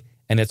plastic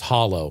and it's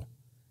hollow.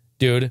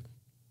 Dude,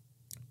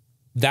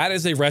 that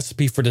is a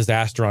recipe for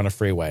disaster on a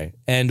freeway.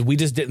 And we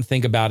just didn't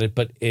think about it,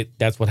 but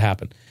that's what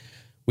happened.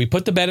 We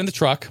put the bed in the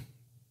truck.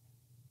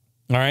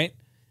 All right.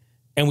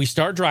 And we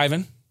start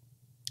driving.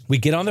 We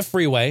get on the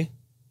freeway.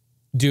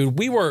 Dude,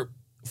 we were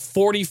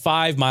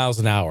 45 miles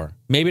an hour.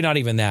 Maybe not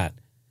even that.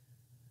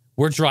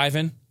 We're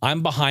driving.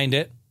 I'm behind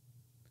it.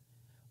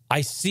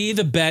 I see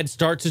the bed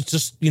start to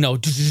just,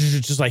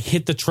 just like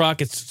hit the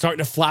truck. It's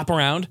starting to flap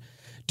around.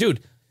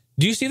 Dude,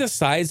 do you see the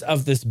size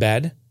of this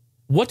bed?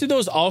 What do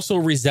those also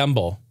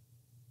resemble?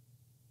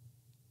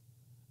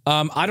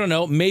 I don't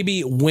know.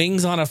 Maybe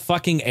wings on a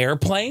fucking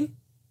airplane?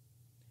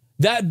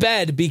 That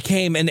bed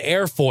became an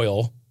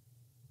airfoil.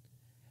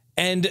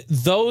 And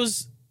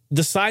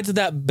the sides of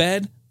that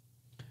bed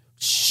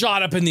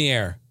shot up in the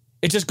air.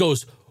 It just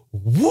goes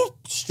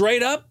whoop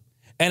straight up.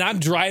 And I'm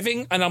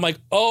driving and I'm like,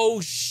 oh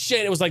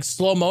shit. It was like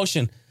slow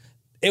motion.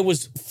 It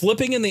was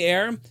flipping in the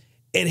air.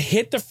 It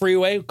hit the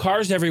freeway,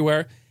 cars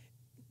everywhere.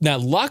 Now,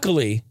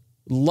 luckily,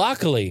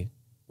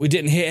 we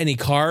didn't hit any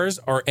cars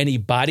or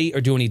anybody or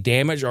do any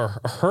damage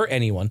or hurt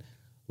anyone.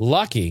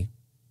 Lucky.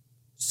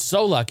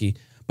 So lucky.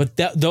 But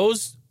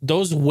those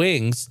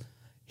wings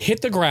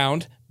hit the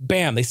ground.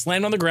 Bam. They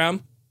slammed on the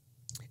ground.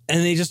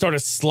 And they just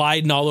started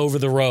sliding all over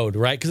the road,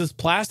 right? Because it's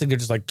plastic. They're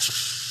just like,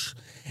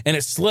 and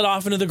it slid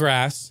off into the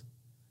grass.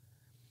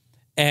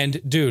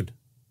 And dude,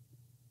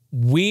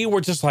 we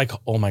were just like,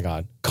 oh my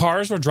God.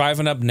 Cars were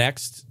driving up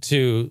next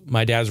to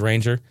my dad's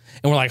Ranger.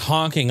 And we're like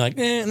honking, like,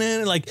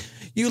 like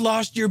you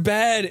lost your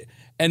bed.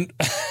 And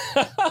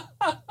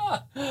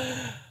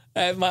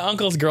my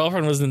uncle's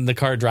girlfriend was in the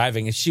car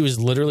driving. And she was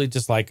literally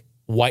just like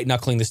white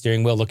knuckling the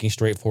steering wheel, looking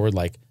straight forward.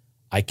 Like,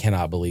 I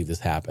cannot believe this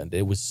happened.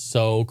 It was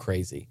so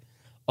crazy.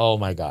 Oh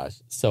my gosh.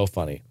 So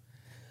funny.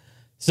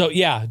 So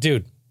yeah,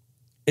 dude,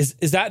 is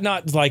that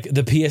not like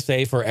the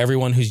PSA for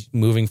everyone who's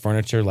moving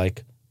furniture?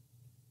 Like,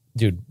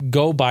 dude,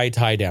 go buy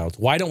tie downs.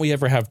 Why don't we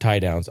ever have tie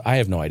downs? I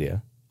have no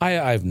idea. I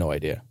have no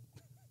idea.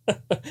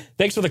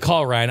 Thanks for the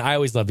call, Ryan. I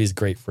always love these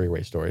great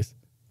freeway stories.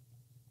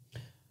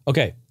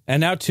 Okay.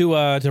 And now to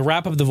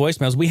wrap up the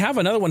voicemails, we have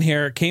another one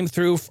here. It came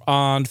through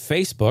on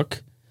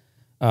Facebook,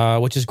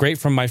 which is great,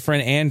 from my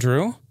friend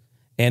Andrew.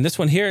 And this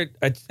one here,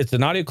 it's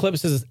an audio clip. It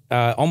says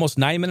almost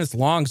 9 minutes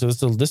long. So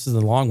this is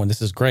a long one.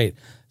 This is great.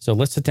 So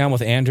let's sit down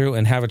with Andrew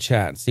and have a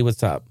chat and see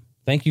what's up.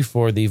 Thank you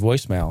for the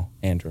voicemail,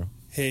 Andrew.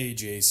 Hey,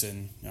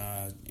 Jason.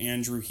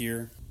 Andrew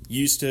here. You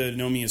used to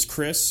know me as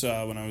Chris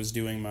when I was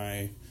doing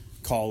my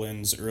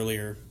call-ins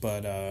earlier,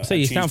 but so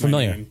you sound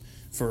familiar. My name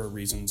for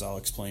reasons I'll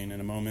explain in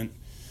a moment.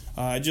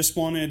 I just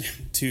wanted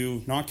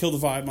to not kill the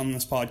vibe on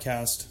this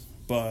podcast,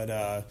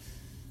 but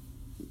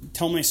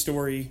tell my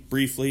story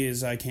briefly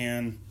as I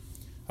can.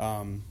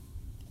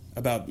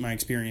 About my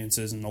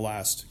experiences in the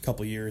last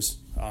couple years,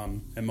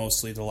 and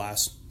mostly the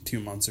last 2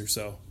 months or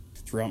so.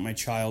 Throughout my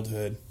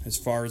childhood, as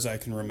far as I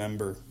can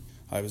remember,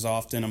 I was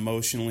often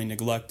emotionally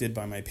neglected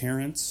by my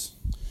parents,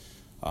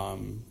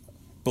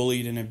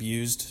 bullied and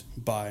abused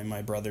by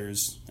my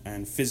brothers,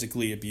 and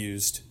physically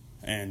abused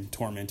and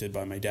tormented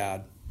by my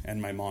dad.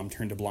 And my mom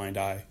turned a blind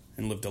eye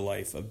and lived a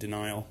life of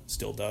denial,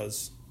 still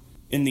does.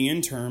 In the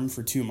interim,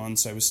 for 2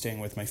 months, I was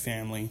staying with my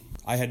family.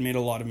 I had made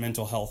a lot of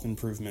mental health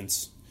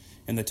improvements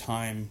in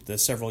the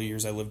several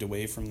years I lived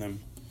away from them,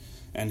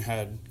 and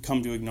had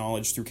come to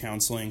acknowledge through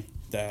counseling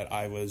that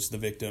I was the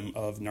victim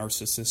of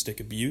narcissistic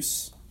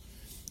abuse.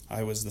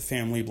 I was the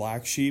family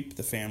black sheep,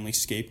 the family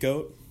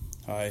scapegoat.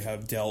 I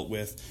have dealt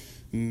with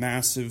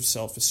massive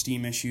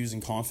self-esteem issues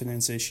and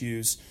confidence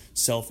issues,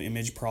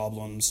 self-image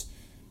problems,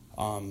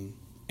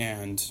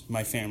 and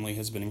my family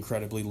has been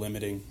incredibly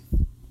limiting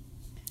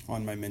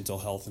on my mental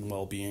health and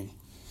well-being.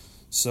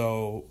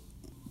 So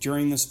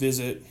during this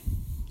visit,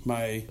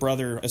 my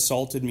brother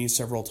assaulted me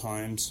several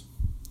times,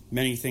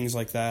 many things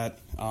like that,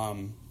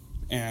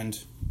 and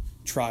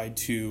tried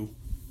to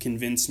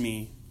convince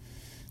me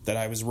that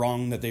I was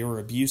wrong, that they were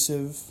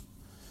abusive,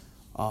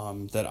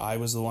 that I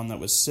was the one that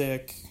was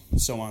sick,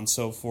 so on and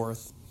so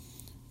forth.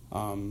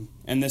 And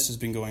this has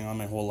been going on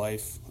my whole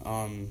life.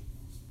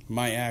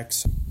 My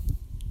ex,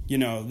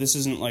 this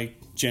isn't like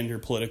gender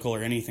political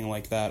or anything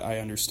like that. I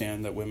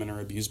understand that women are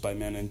abused by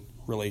men in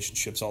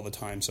relationships all the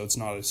time, so it's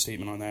not a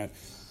statement on that.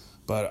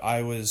 But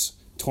I was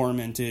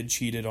tormented,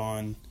 cheated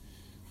on,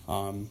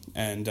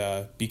 and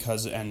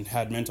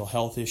had mental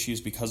health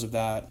issues because of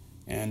that.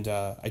 And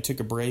I took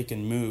a break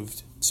and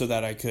moved so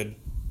that I could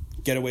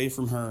get away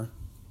from her,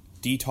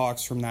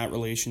 detox from that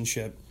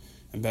relationship,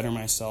 and better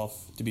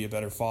myself to be a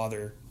better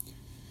father.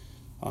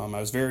 I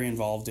was very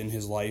involved in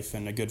his life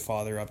and a good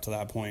father up to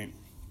that point.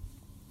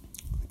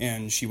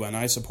 And she went,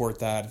 I support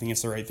that. I think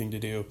it's the right thing to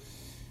do.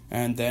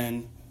 And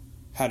then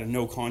had a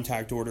no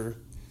contact order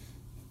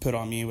put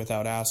on me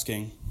without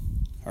asking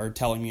or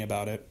telling me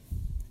about it,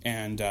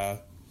 and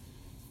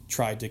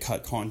tried to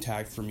cut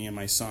contact for me and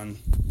my son.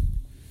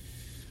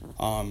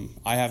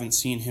 I haven't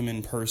seen him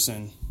in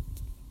person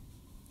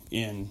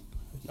in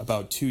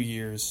about 2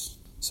 years,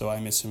 so I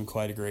miss him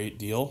quite a great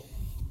deal.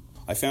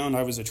 I found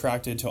I was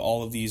attracted to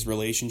all of these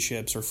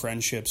relationships or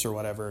friendships or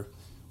whatever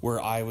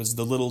where I was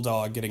the little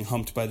dog getting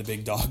humped by the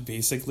big dog,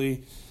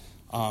 basically.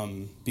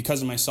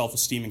 Because of my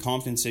self-esteem and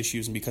confidence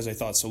issues, and because I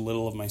thought so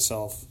little of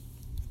myself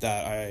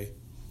that I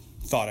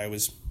thought I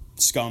was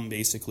scum,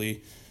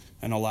 basically,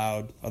 and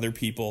allowed other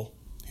people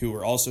who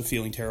were also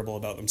feeling terrible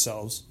about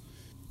themselves.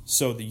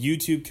 So the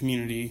YouTube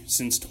community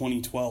since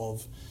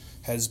 2012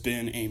 has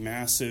been a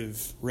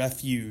massive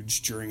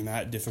refuge during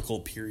that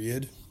difficult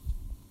period.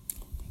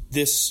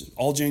 This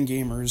All Gen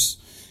Gamers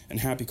and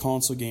Happy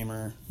Console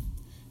Gamer,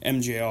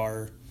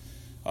 MJR,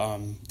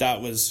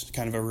 that was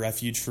kind of a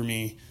refuge for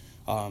me,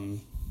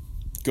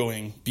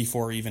 going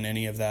before even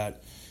any of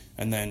that.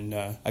 And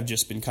then I've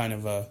just been kind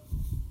of a,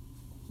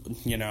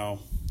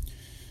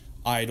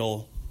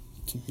 idle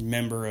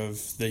member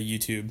of the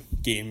YouTube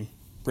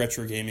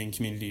retro gaming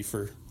community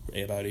for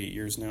about 8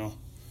 years now.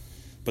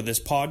 But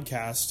this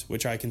podcast,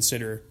 which I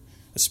consider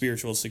a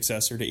spiritual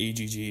successor to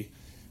AGG,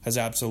 has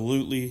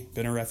absolutely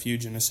been a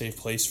refuge and a safe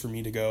place for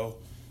me to go.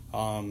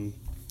 And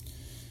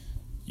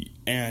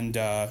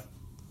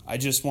I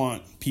just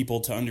want people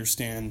to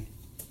understand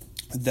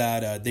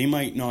that they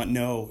might not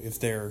know if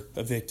they're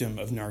a victim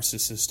of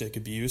narcissistic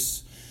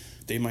abuse.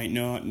 They might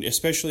not,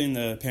 especially in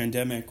the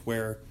pandemic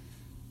where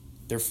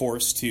they're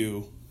forced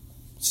to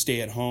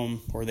stay at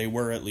home, or they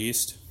were at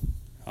least,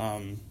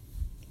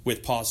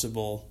 with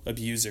possible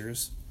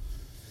abusers.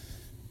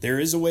 There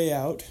is a way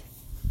out,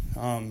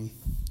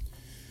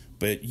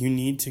 but you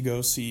need to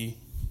go see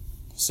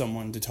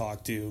someone to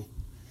talk to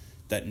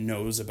that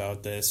knows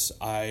about this.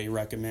 I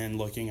recommend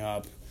looking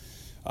up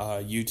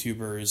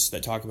YouTubers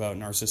that talk about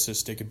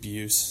narcissistic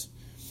abuse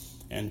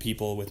and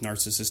people with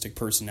narcissistic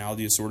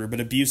personality disorder. But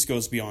abuse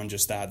goes beyond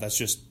just that. That's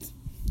just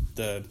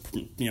the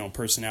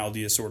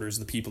personality disorders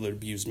the people that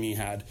abused me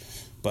had,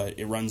 but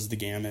it runs the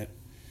gamut.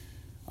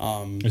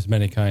 There's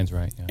many kinds,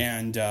 right? Yeah.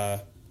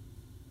 And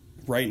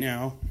right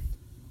now,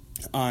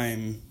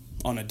 I'm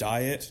on a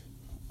diet.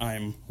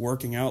 I'm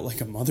working out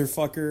like a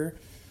motherfucker.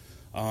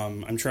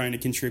 I'm trying to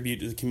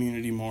contribute to the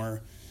community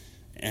more,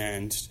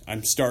 and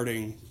I'm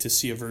starting to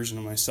see a version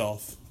of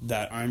myself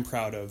that I'm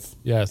proud of.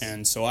 Yes.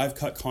 And so I've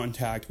cut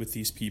contact with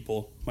these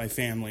people, my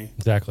family.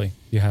 Exactly.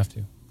 You have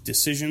to.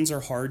 Decisions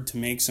are hard to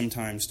make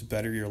sometimes to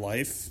better your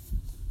life.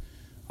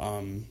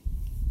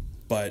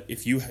 But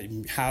if you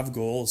have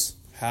goals,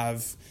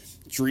 have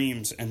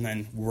dreams, and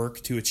then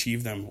work to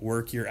achieve them,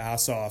 work your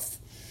ass off,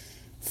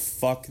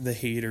 fuck the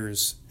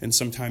haters. And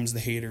sometimes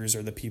the haters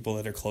are the people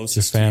that are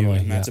closest to you,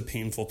 and that's a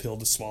painful pill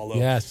to swallow.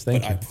 Yes,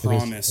 thank you. But I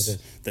promise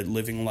that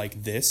living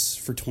like this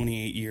for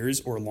 28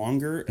 years or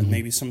longer, and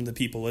maybe some of the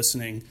people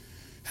listening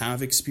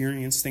have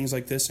experienced things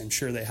like this. I'm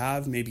sure they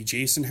have. Maybe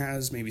Jason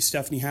has. Maybe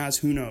Stephanie has.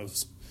 Who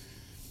knows?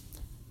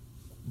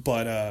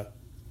 But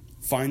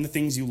find the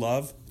things you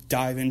love.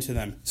 Dive into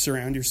them.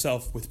 Surround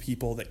yourself with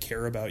people that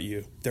care about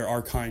you. There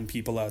are kind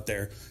people out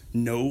there.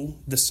 Know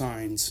the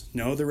signs.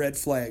 Know the red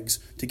flags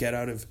to get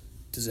out of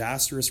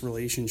disastrous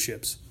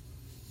relationships.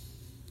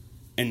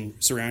 And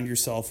surround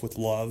yourself with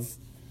love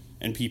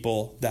and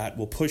people that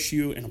will push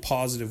you in a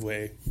positive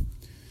way.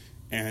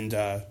 And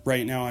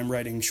right now I'm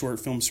writing short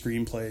film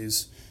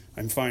screenplays.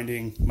 I'm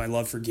finding my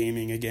love for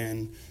gaming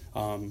again.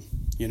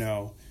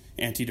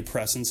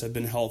 Antidepressants have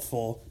been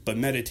helpful, but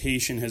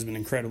meditation has been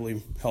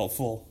incredibly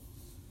helpful.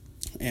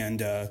 And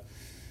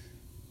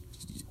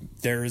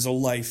there is a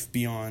life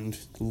beyond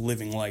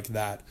living like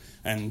that.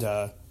 And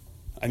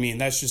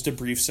that's just a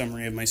brief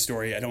summary of my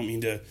story. I don't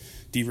mean to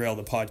derail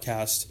the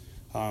podcast.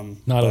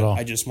 Not at all.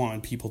 I just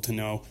wanted people to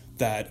know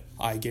that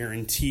I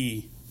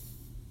guarantee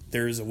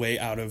there is a way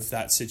out of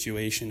that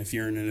situation. If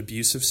you're in an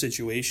abusive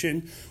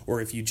situation,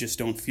 or if you just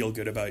don't feel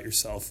good about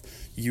yourself,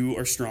 you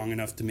are strong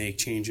enough to make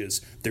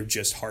changes. They're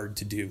just hard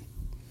to do.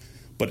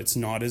 But it's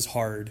not as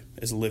hard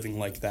as living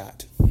like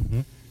that.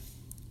 Mm-hmm.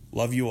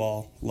 Love you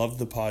all. Love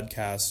the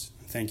podcast.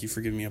 Thank you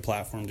for giving me a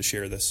platform to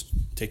share this.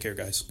 Take care,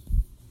 guys.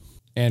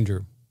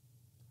 Andrew,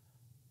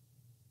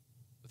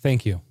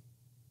 thank you.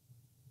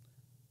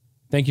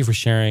 Thank you for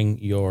sharing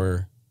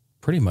your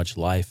pretty much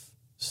life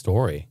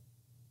story,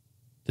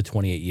 the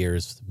 28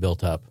 years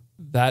built up.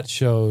 That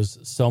shows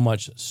so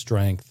much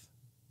strength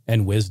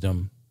and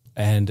wisdom,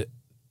 and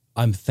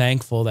I'm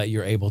thankful that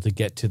you're able to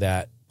get to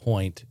that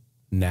point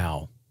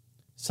now.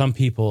 Some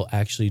people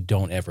actually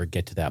don't ever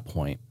get to that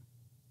point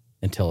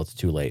until it's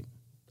too late.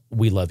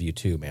 We love you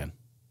too, man.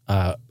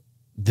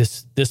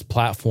 This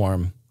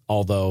platform,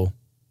 although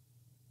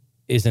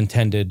is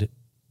intended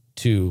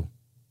to,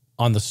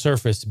 on the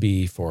surface,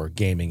 be for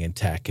gaming and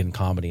tech and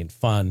comedy and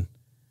fun,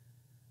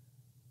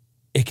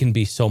 it can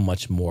be so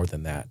much more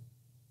than that.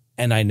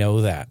 And I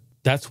know that.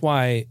 That's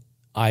why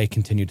I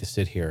continue to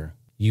sit here.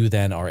 You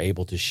then are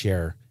able to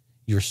share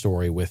your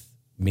story with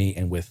me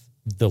and with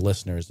the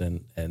listeners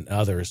and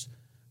others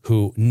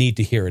who need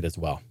to hear it as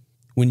well.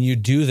 When you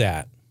do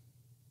that,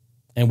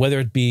 and whether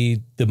it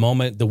be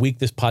the week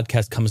this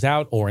podcast comes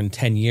out or in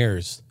 10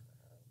 years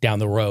down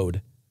the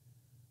road,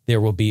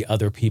 there will be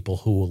other people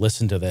who will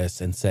listen to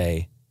this and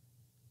say,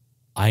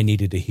 I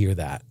needed to hear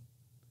that,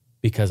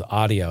 because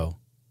audio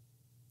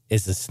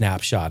is a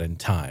snapshot in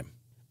time.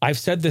 I've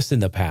said this in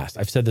the past.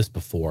 I've said this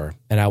before,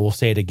 and I will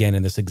say it again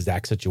in this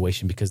exact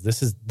situation, because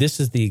this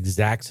is the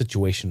exact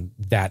situation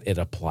that it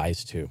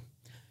applies to.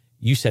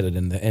 You said it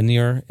in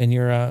your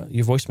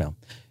voicemail.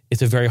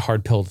 It's a very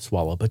hard pill to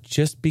swallow, but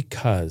just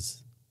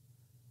because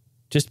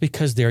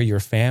they're your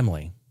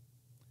family,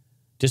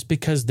 just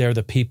because they're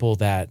the people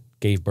that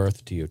gave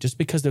birth to you, just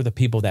because they're the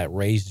people that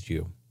raised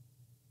you,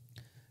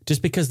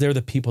 just because they're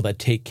the people that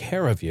take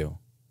care of you,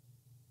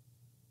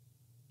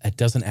 that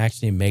doesn't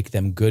actually make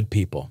them good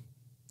people.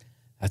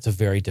 That's a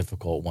very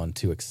difficult one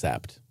to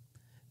accept.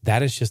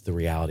 That is just the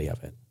reality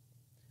of it.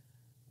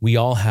 We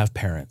all have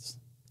parents.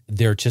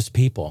 They're just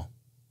people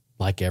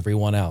like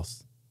everyone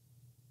else.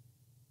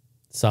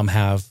 Some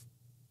have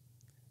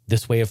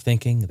this way of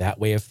thinking, that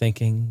way of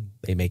thinking.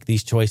 They make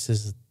these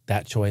choices,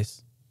 that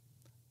choice.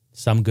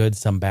 Some good,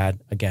 some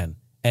bad, again.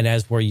 And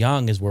as we're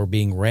young, as we're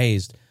being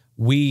raised,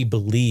 we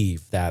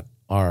believe that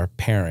our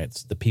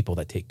parents, the people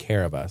that take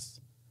care of us,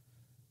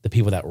 the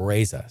people that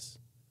raise us,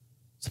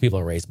 some people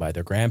are raised by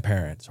their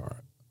grandparents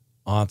or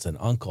aunts and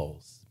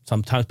uncles.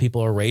 Sometimes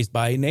people are raised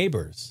by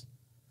neighbors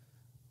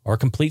or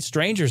complete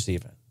strangers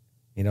even.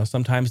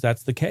 Sometimes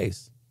that's the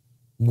case.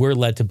 We're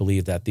led to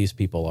believe that these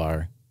people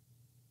are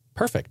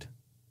perfect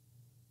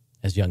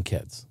as young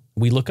kids.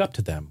 We look up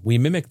to them. We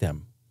mimic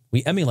them.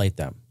 We emulate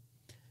them.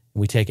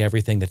 We take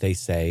everything that they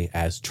say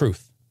as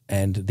truth.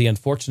 And the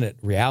unfortunate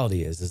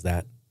reality is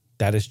that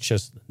is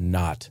just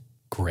not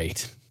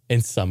great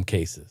in some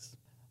cases.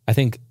 I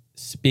think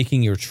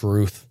speaking your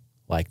truth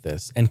like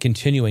this and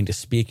continuing to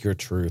speak your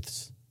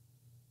truths,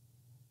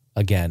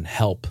 again,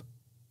 help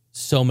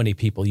so many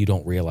people you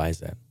don't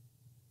realize it.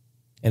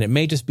 And it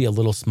may just be a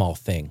little small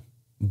thing,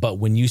 but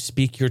when you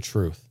speak your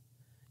truth,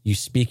 you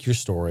speak your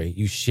story,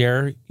 you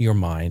share your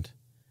mind,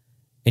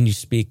 and you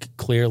speak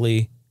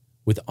clearly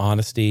with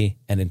honesty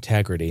and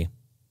integrity,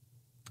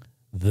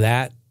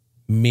 that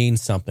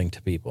means something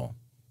to people.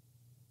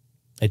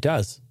 It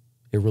does.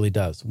 It really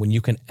does. When you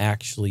can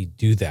actually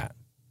do that.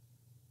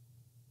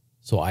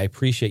 So I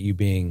appreciate you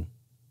being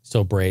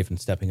so brave and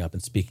stepping up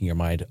and speaking your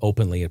mind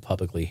openly and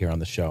publicly here on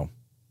the show.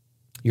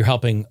 You're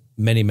helping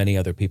many, many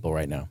other people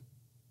right now.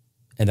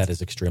 And that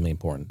is extremely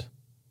important.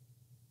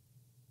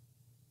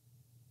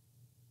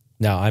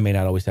 Now, I may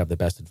not always have the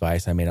best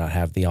advice. I may not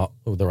have the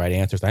right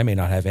answers. I may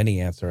not have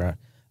any answer.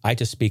 I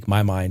just speak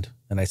my mind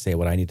and I say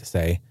what I need to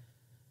say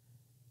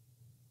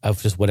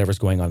of just whatever's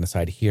going on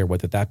inside here,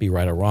 whether that be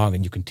right or wrong,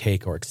 and you can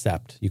take or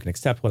accept. You can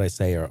accept what I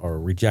say or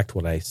reject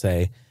what I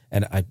say,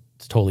 and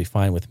it's totally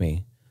fine with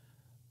me.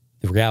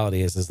 The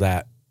reality is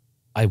that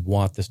I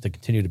want this to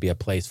continue to be a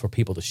place for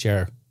people to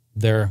share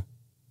their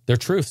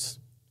truths,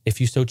 if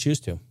you so choose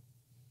to.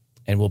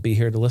 And we'll be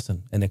here to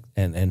listen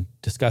and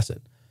discuss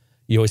it.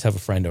 You always have a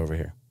friend over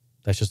here.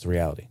 That's just the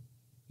reality.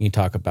 You can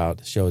talk about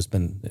the show has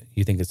been,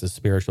 you think it's a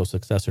spiritual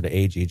successor to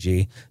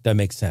AGG. That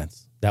makes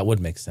sense. That would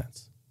make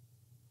sense.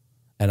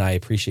 And I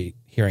appreciate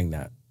hearing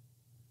that.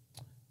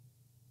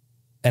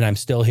 And I'm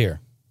still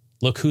here.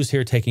 Look who's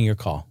here taking your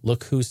call.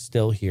 Look who's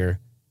still here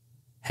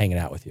hanging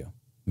out with you.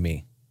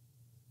 Me.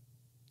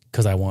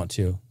 Because I want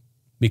to.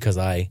 Because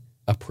I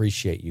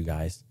appreciate you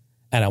guys.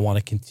 And I want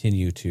to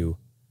continue to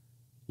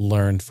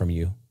learn from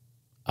you.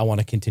 I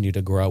want to continue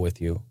to grow with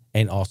you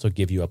and also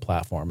give you a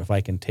platform. If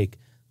I can take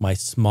my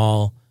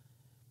small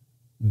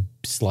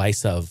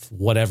slice of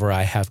whatever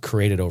I have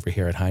created over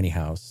here at Heine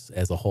House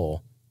as a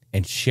whole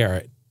and share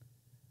it,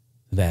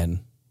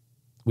 then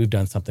we've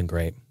done something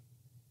great.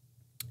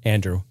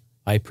 Andrew,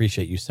 I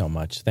appreciate you so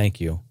much. Thank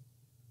you.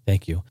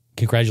 Thank you.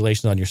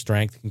 Congratulations on your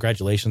strength.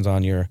 Congratulations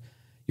on your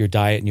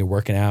diet and you're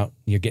working out.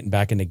 You're getting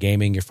back into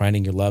gaming. You're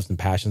finding your loves and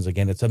passions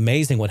again. It's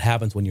amazing what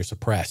happens when you're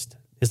suppressed,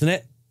 isn't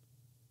it?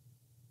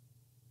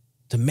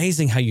 It's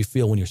amazing how you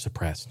feel when you're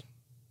suppressed.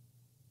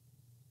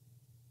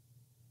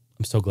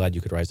 I'm so glad you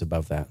could rise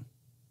above that.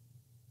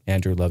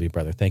 Andrew, love you,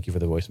 brother. Thank you for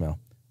the voicemail.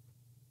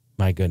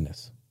 My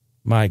goodness.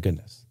 My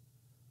goodness.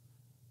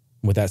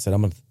 With that said, I'm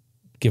going to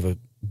give a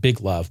big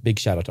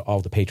shout out to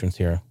all the patrons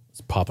here.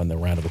 Let's pop on the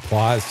round of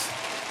applause.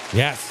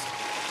 Yes.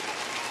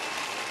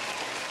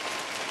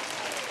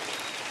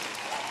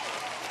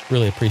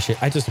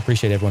 I just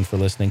appreciate everyone for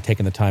listening,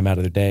 taking the time out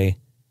of their day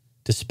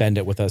to spend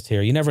it with us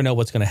here. You never know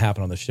what's going to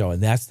happen on the show,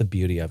 and that's the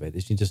beauty of it,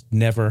 is you just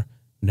never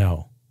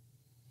know.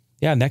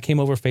 Yeah, and that came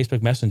over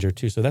Facebook Messenger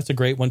too, so that's a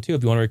great one too.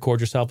 If you want to record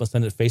yourself and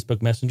send it to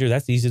Facebook Messenger,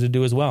 that's easy to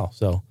do as well.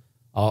 So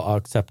I'll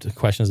accept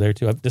questions there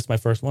too. This is my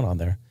first one on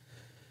there.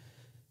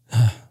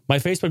 My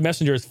Facebook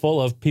Messenger is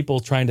full of people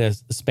trying to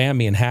spam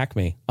me and hack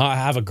me. I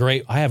have a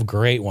great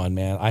one,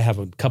 man. I have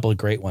a couple of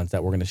great ones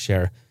that we're going to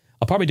share.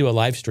 I'll probably do a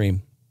live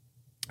stream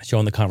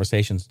showing the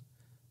conversations.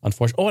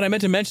 Unfortunately. Oh, and I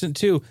meant to mention it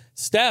too.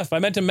 Steph, I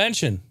meant to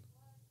mention.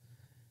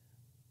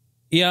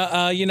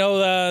 Yeah,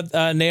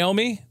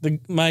 Naomi,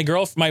 my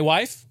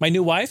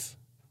new wife.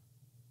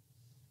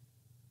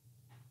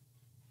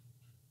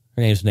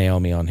 Her name's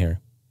Naomi on here.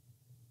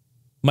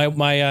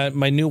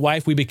 My new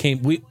wife, we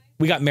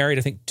got married,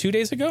 I think 2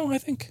 days ago,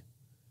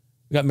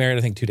 We got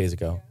married, 2 days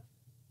ago.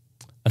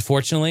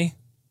 Unfortunately,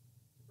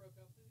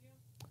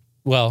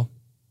 well,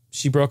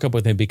 she broke up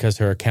with him because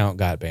her account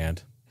got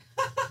banned.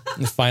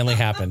 It finally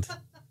happened.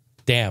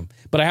 Damn.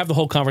 But I have the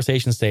whole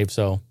conversation saved,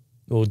 so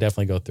we'll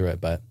definitely go through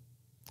it. But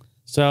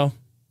so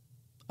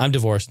I'm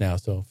divorced now.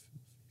 So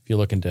if you're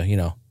looking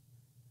to,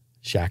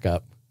 shack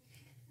up,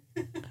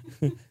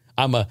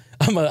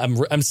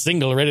 I'm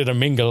single, ready to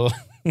mingle.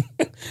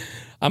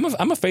 I'm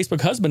a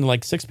Facebook husband to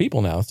like 6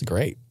 people now. It's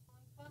great.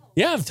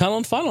 Yeah, the Tunnel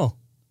and Funnel.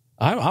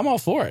 I'm all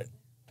for it.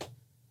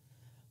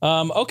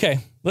 Okay,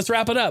 let's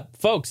wrap it up.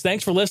 Folks,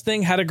 thanks for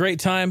listening. Had a great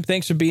time.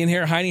 Thanks for being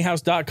here.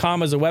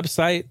 HeineHouse.com is a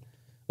website.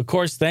 Of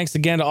course, thanks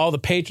again to all the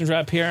patrons right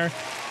up here.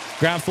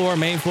 Ground floor,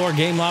 main floor,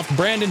 Game Loft,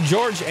 Brandon,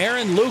 George,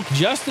 Aaron, Luke,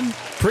 Justin.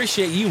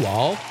 Appreciate you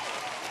all.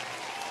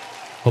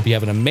 Hope you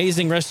have an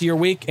amazing rest of your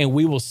week, and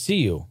we will see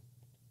you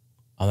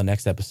on the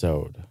next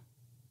episode.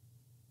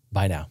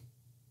 Bye now.